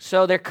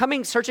 So they're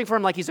searching for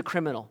him like he's a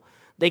criminal.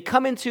 They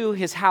come into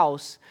his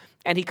house,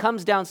 and he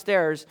comes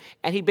downstairs,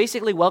 and he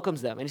basically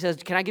welcomes them. And he says,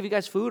 can I give you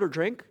guys food or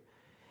drink?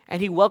 And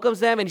he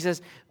welcomes them, and he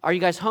says, are you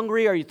guys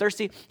hungry? Are you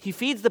thirsty? He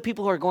feeds the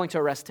people who are going to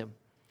arrest him.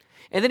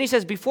 And then he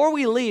says, before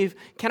we leave,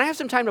 can I have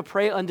some time to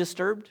pray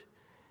undisturbed?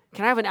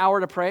 Can I have an hour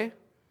to pray?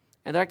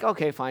 And they're like,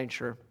 okay, fine,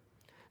 sure.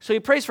 So he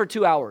prays for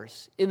 2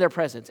 hours in their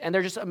presence, and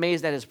they're just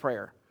amazed at his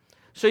prayer.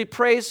 So he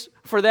prays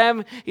for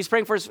them. He's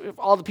praying for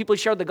all the people he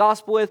shared the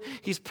gospel with.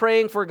 He's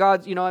praying for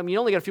God. You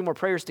only got a few more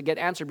prayers to get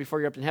answered before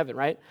you're up in heaven,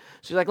 right?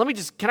 So he's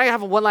like, can I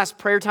have one last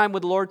prayer time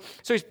with the Lord?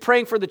 So he's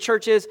praying for the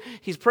churches.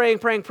 He's praying.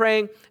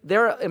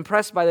 They're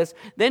impressed by this.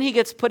 Then he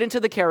gets put into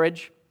the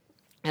carriage,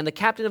 and the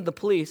captain of the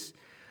police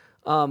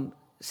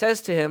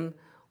says to him,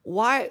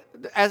 why,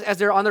 as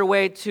they're on their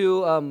way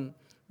to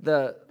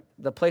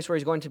the place where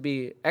he's going to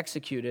be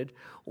executed,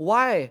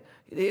 why?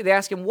 They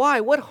ask him,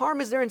 why? What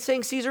harm is there in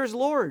saying Caesar is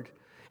Lord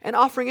and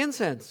offering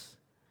incense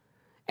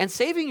and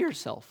saving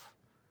yourself?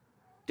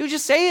 Dude,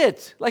 just say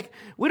it. Like,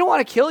 we don't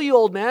want to kill you,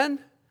 old man.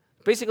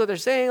 Basically what they're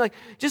saying, like,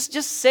 just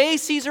say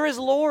Caesar is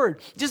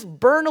Lord. Just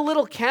burn a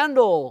little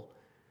candle.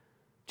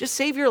 Just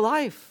save your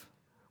life.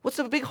 What's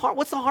the big harm?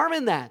 What's the harm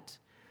in that?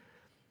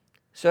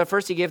 So at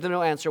first he gave them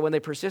no answer. When they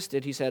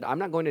persisted, he said, I'm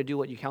not going to do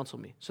what you counsel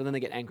me. So then they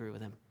get angry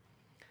with him.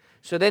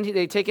 So then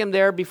they take him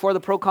there before the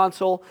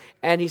proconsul,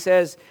 and he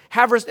says,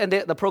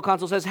 the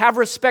proconsul says, have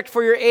respect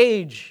for your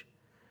age.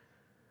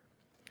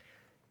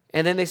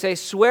 And then they say,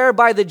 swear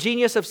by the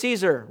genius of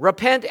Caesar.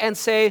 Repent and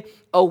say,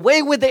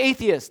 away with the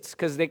atheists.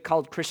 Because they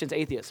called Christians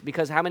atheists.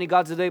 Because how many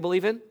gods do they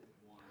believe in?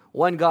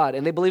 One God.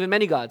 And they believe in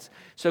many gods.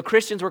 So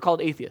Christians were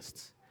called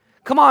atheists.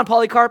 Come on,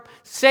 Polycarp,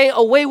 say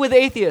away with the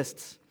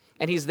atheists.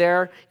 And he's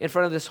there in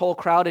front of this whole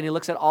crowd, and he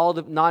looks at all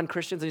the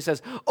non-Christians, and he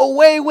says,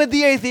 away with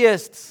the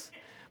atheists,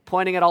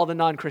 pointing at all the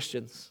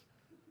non-Christians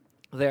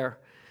there.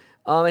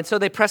 And so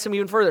they press him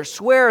even further.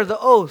 Swear the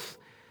oath,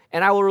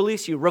 and I will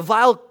release you.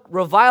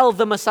 Revile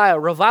the Messiah,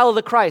 revile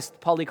the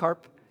Christ,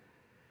 Polycarp.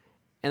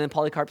 And then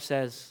Polycarp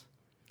says,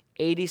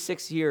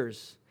 86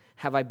 years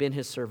have I been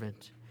his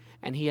servant,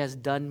 and he has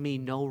done me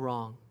no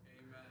wrong.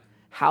 Amen.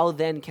 How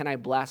then can I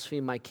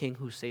blaspheme my king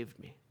who saved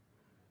me?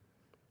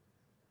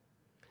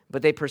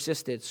 But they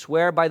persisted.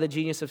 Swear by the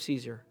genius of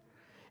Caesar.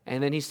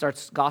 And then he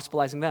starts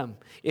gospelizing them.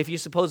 If you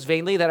suppose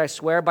vainly that I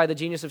swear by the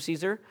genius of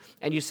Caesar,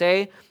 and you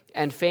say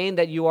and feign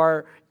that you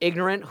are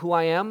ignorant who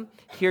I am,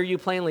 hear you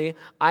plainly,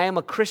 I am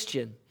a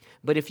Christian.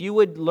 But if you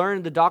would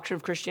learn the doctrine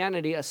of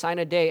Christianity, assign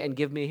a day and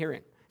give me a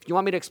hearing. If you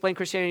want me to explain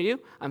Christianity to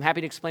you, I'm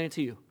happy to explain it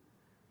to you.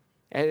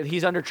 And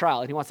he's under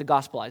trial, and he wants to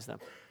gospelize them.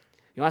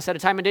 You want to set a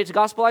time and date to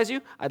gospelize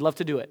you? I'd love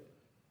to do it.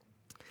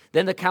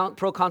 Then the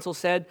proconsul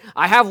said,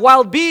 I have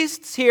wild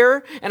beasts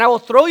here, and I will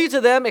throw you to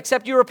them,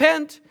 except you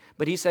repent.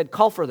 But he said,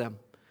 call for them.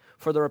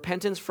 For the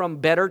repentance from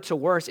better to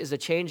worse is a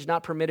change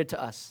not permitted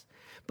to us.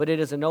 But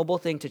it is a noble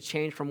thing to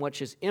change from what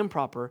is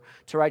improper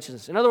to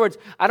righteousness. In other words,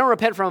 I don't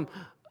repent from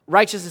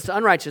righteousness to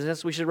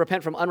unrighteousness. We should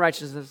repent from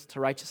unrighteousness to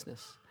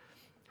righteousness.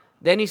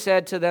 Then he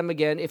said to them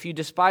again, if you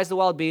despise the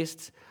wild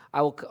beasts,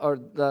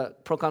 the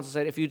proconsul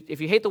said, if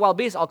you hate the wild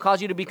beasts, I'll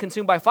cause you to be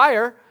consumed by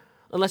fire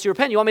unless you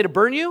repent. You want me to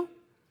burn you?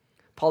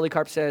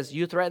 Polycarp says,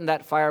 you threaten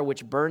that fire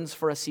which burns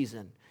for a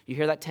season. You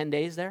hear that 10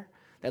 days there?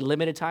 That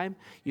limited time?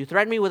 You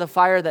threaten me with a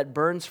fire that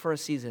burns for a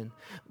season.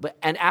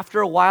 And after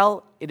a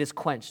while, it is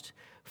quenched.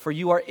 For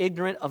you are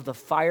ignorant of the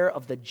fire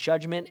of the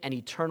judgment and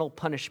eternal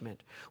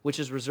punishment, which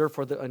is reserved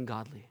for the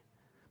ungodly.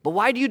 But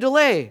why do you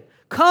delay?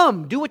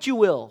 Come, do what you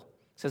will,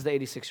 says the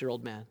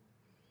 86-year-old man.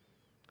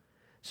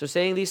 So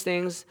saying these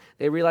things,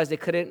 they realized they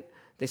couldn't.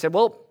 They said,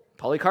 well,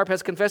 Polycarp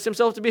has confessed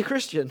himself to be a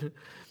Christian.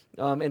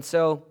 And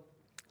so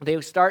they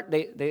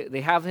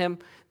have him,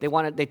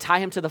 they tie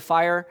him to the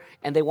fire,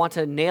 and they want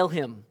to nail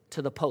him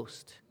to the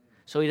post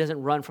so he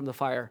doesn't run from the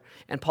fire.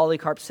 And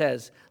Polycarp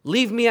says,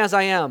 leave me as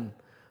I am,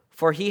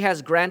 for he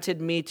has granted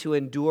me to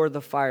endure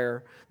the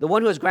fire. The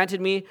one who has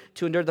granted me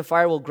to endure the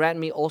fire will grant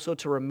me also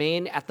to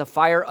remain at the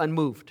fire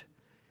unmoved,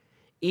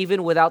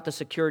 even without the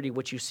security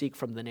which you seek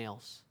from the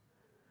nails.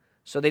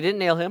 So they didn't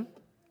nail him,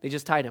 they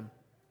just tied him.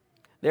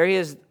 There he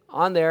is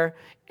on there,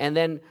 and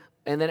then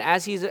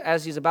as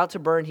he's about to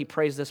burn, he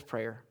prays this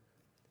prayer.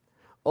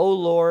 O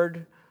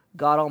Lord,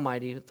 God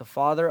Almighty, the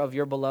Father of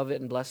your beloved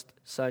and blessed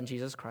Son,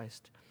 Jesus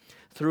Christ,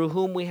 through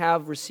whom we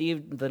have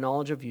received the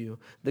knowledge of you,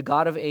 the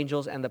God of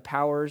angels and the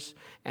powers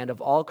and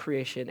of all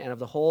creation and of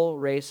the whole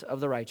race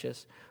of the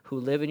righteous who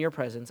live in your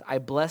presence, I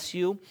bless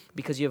you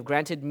because you have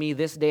granted me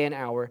this day and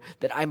hour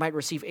that I might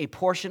receive a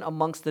portion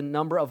amongst the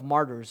number of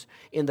martyrs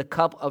in the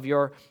cup of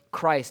your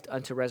Christ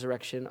unto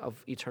resurrection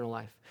of eternal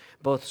life,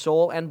 both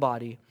soul and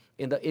body,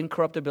 in the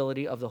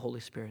incorruptibility of the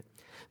Holy Spirit.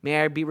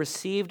 May I be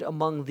received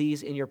among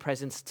these in your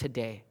presence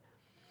today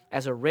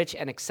as a rich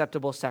and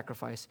acceptable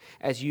sacrifice,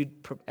 as you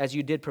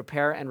did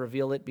prepare and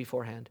reveal it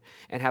beforehand,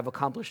 and have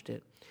accomplished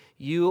it.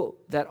 You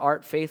that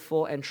art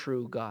faithful and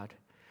true, God,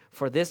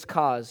 for this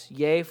cause,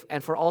 yea,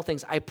 and for all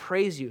things, I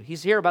praise you.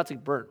 He's here about to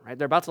burn, right?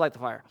 They're about to light the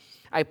fire.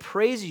 I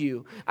praise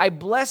you, I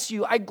bless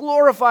you, I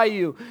glorify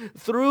you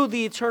through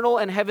the eternal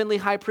and heavenly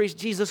high priest,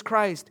 Jesus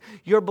Christ,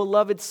 your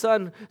beloved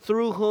Son,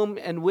 through whom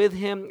and with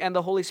him and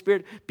the Holy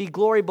Spirit be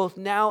glory both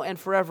now and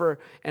forever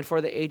and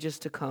for the ages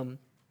to come.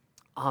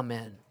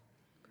 Amen.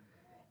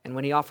 And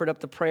when he offered up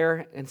the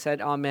prayer and said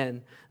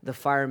amen, the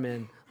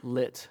firemen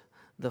lit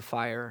the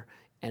fire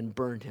and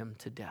burned him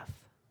to death.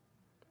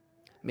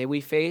 May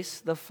we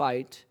face the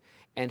fight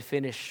and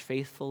finish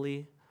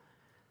faithfully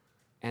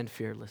and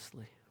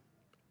fearlessly.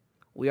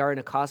 We are in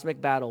a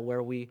cosmic battle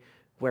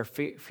where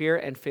fear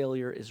and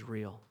failure is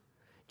real.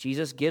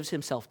 Jesus gives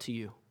himself to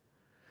you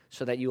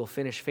so that you will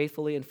finish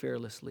faithfully and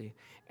fearlessly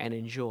and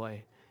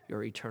enjoy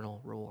your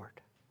eternal reward.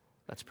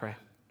 Let's pray.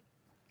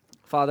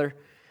 Father,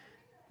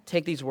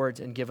 take these words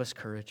and give us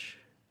courage.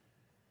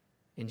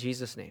 In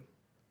Jesus' name,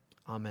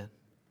 amen.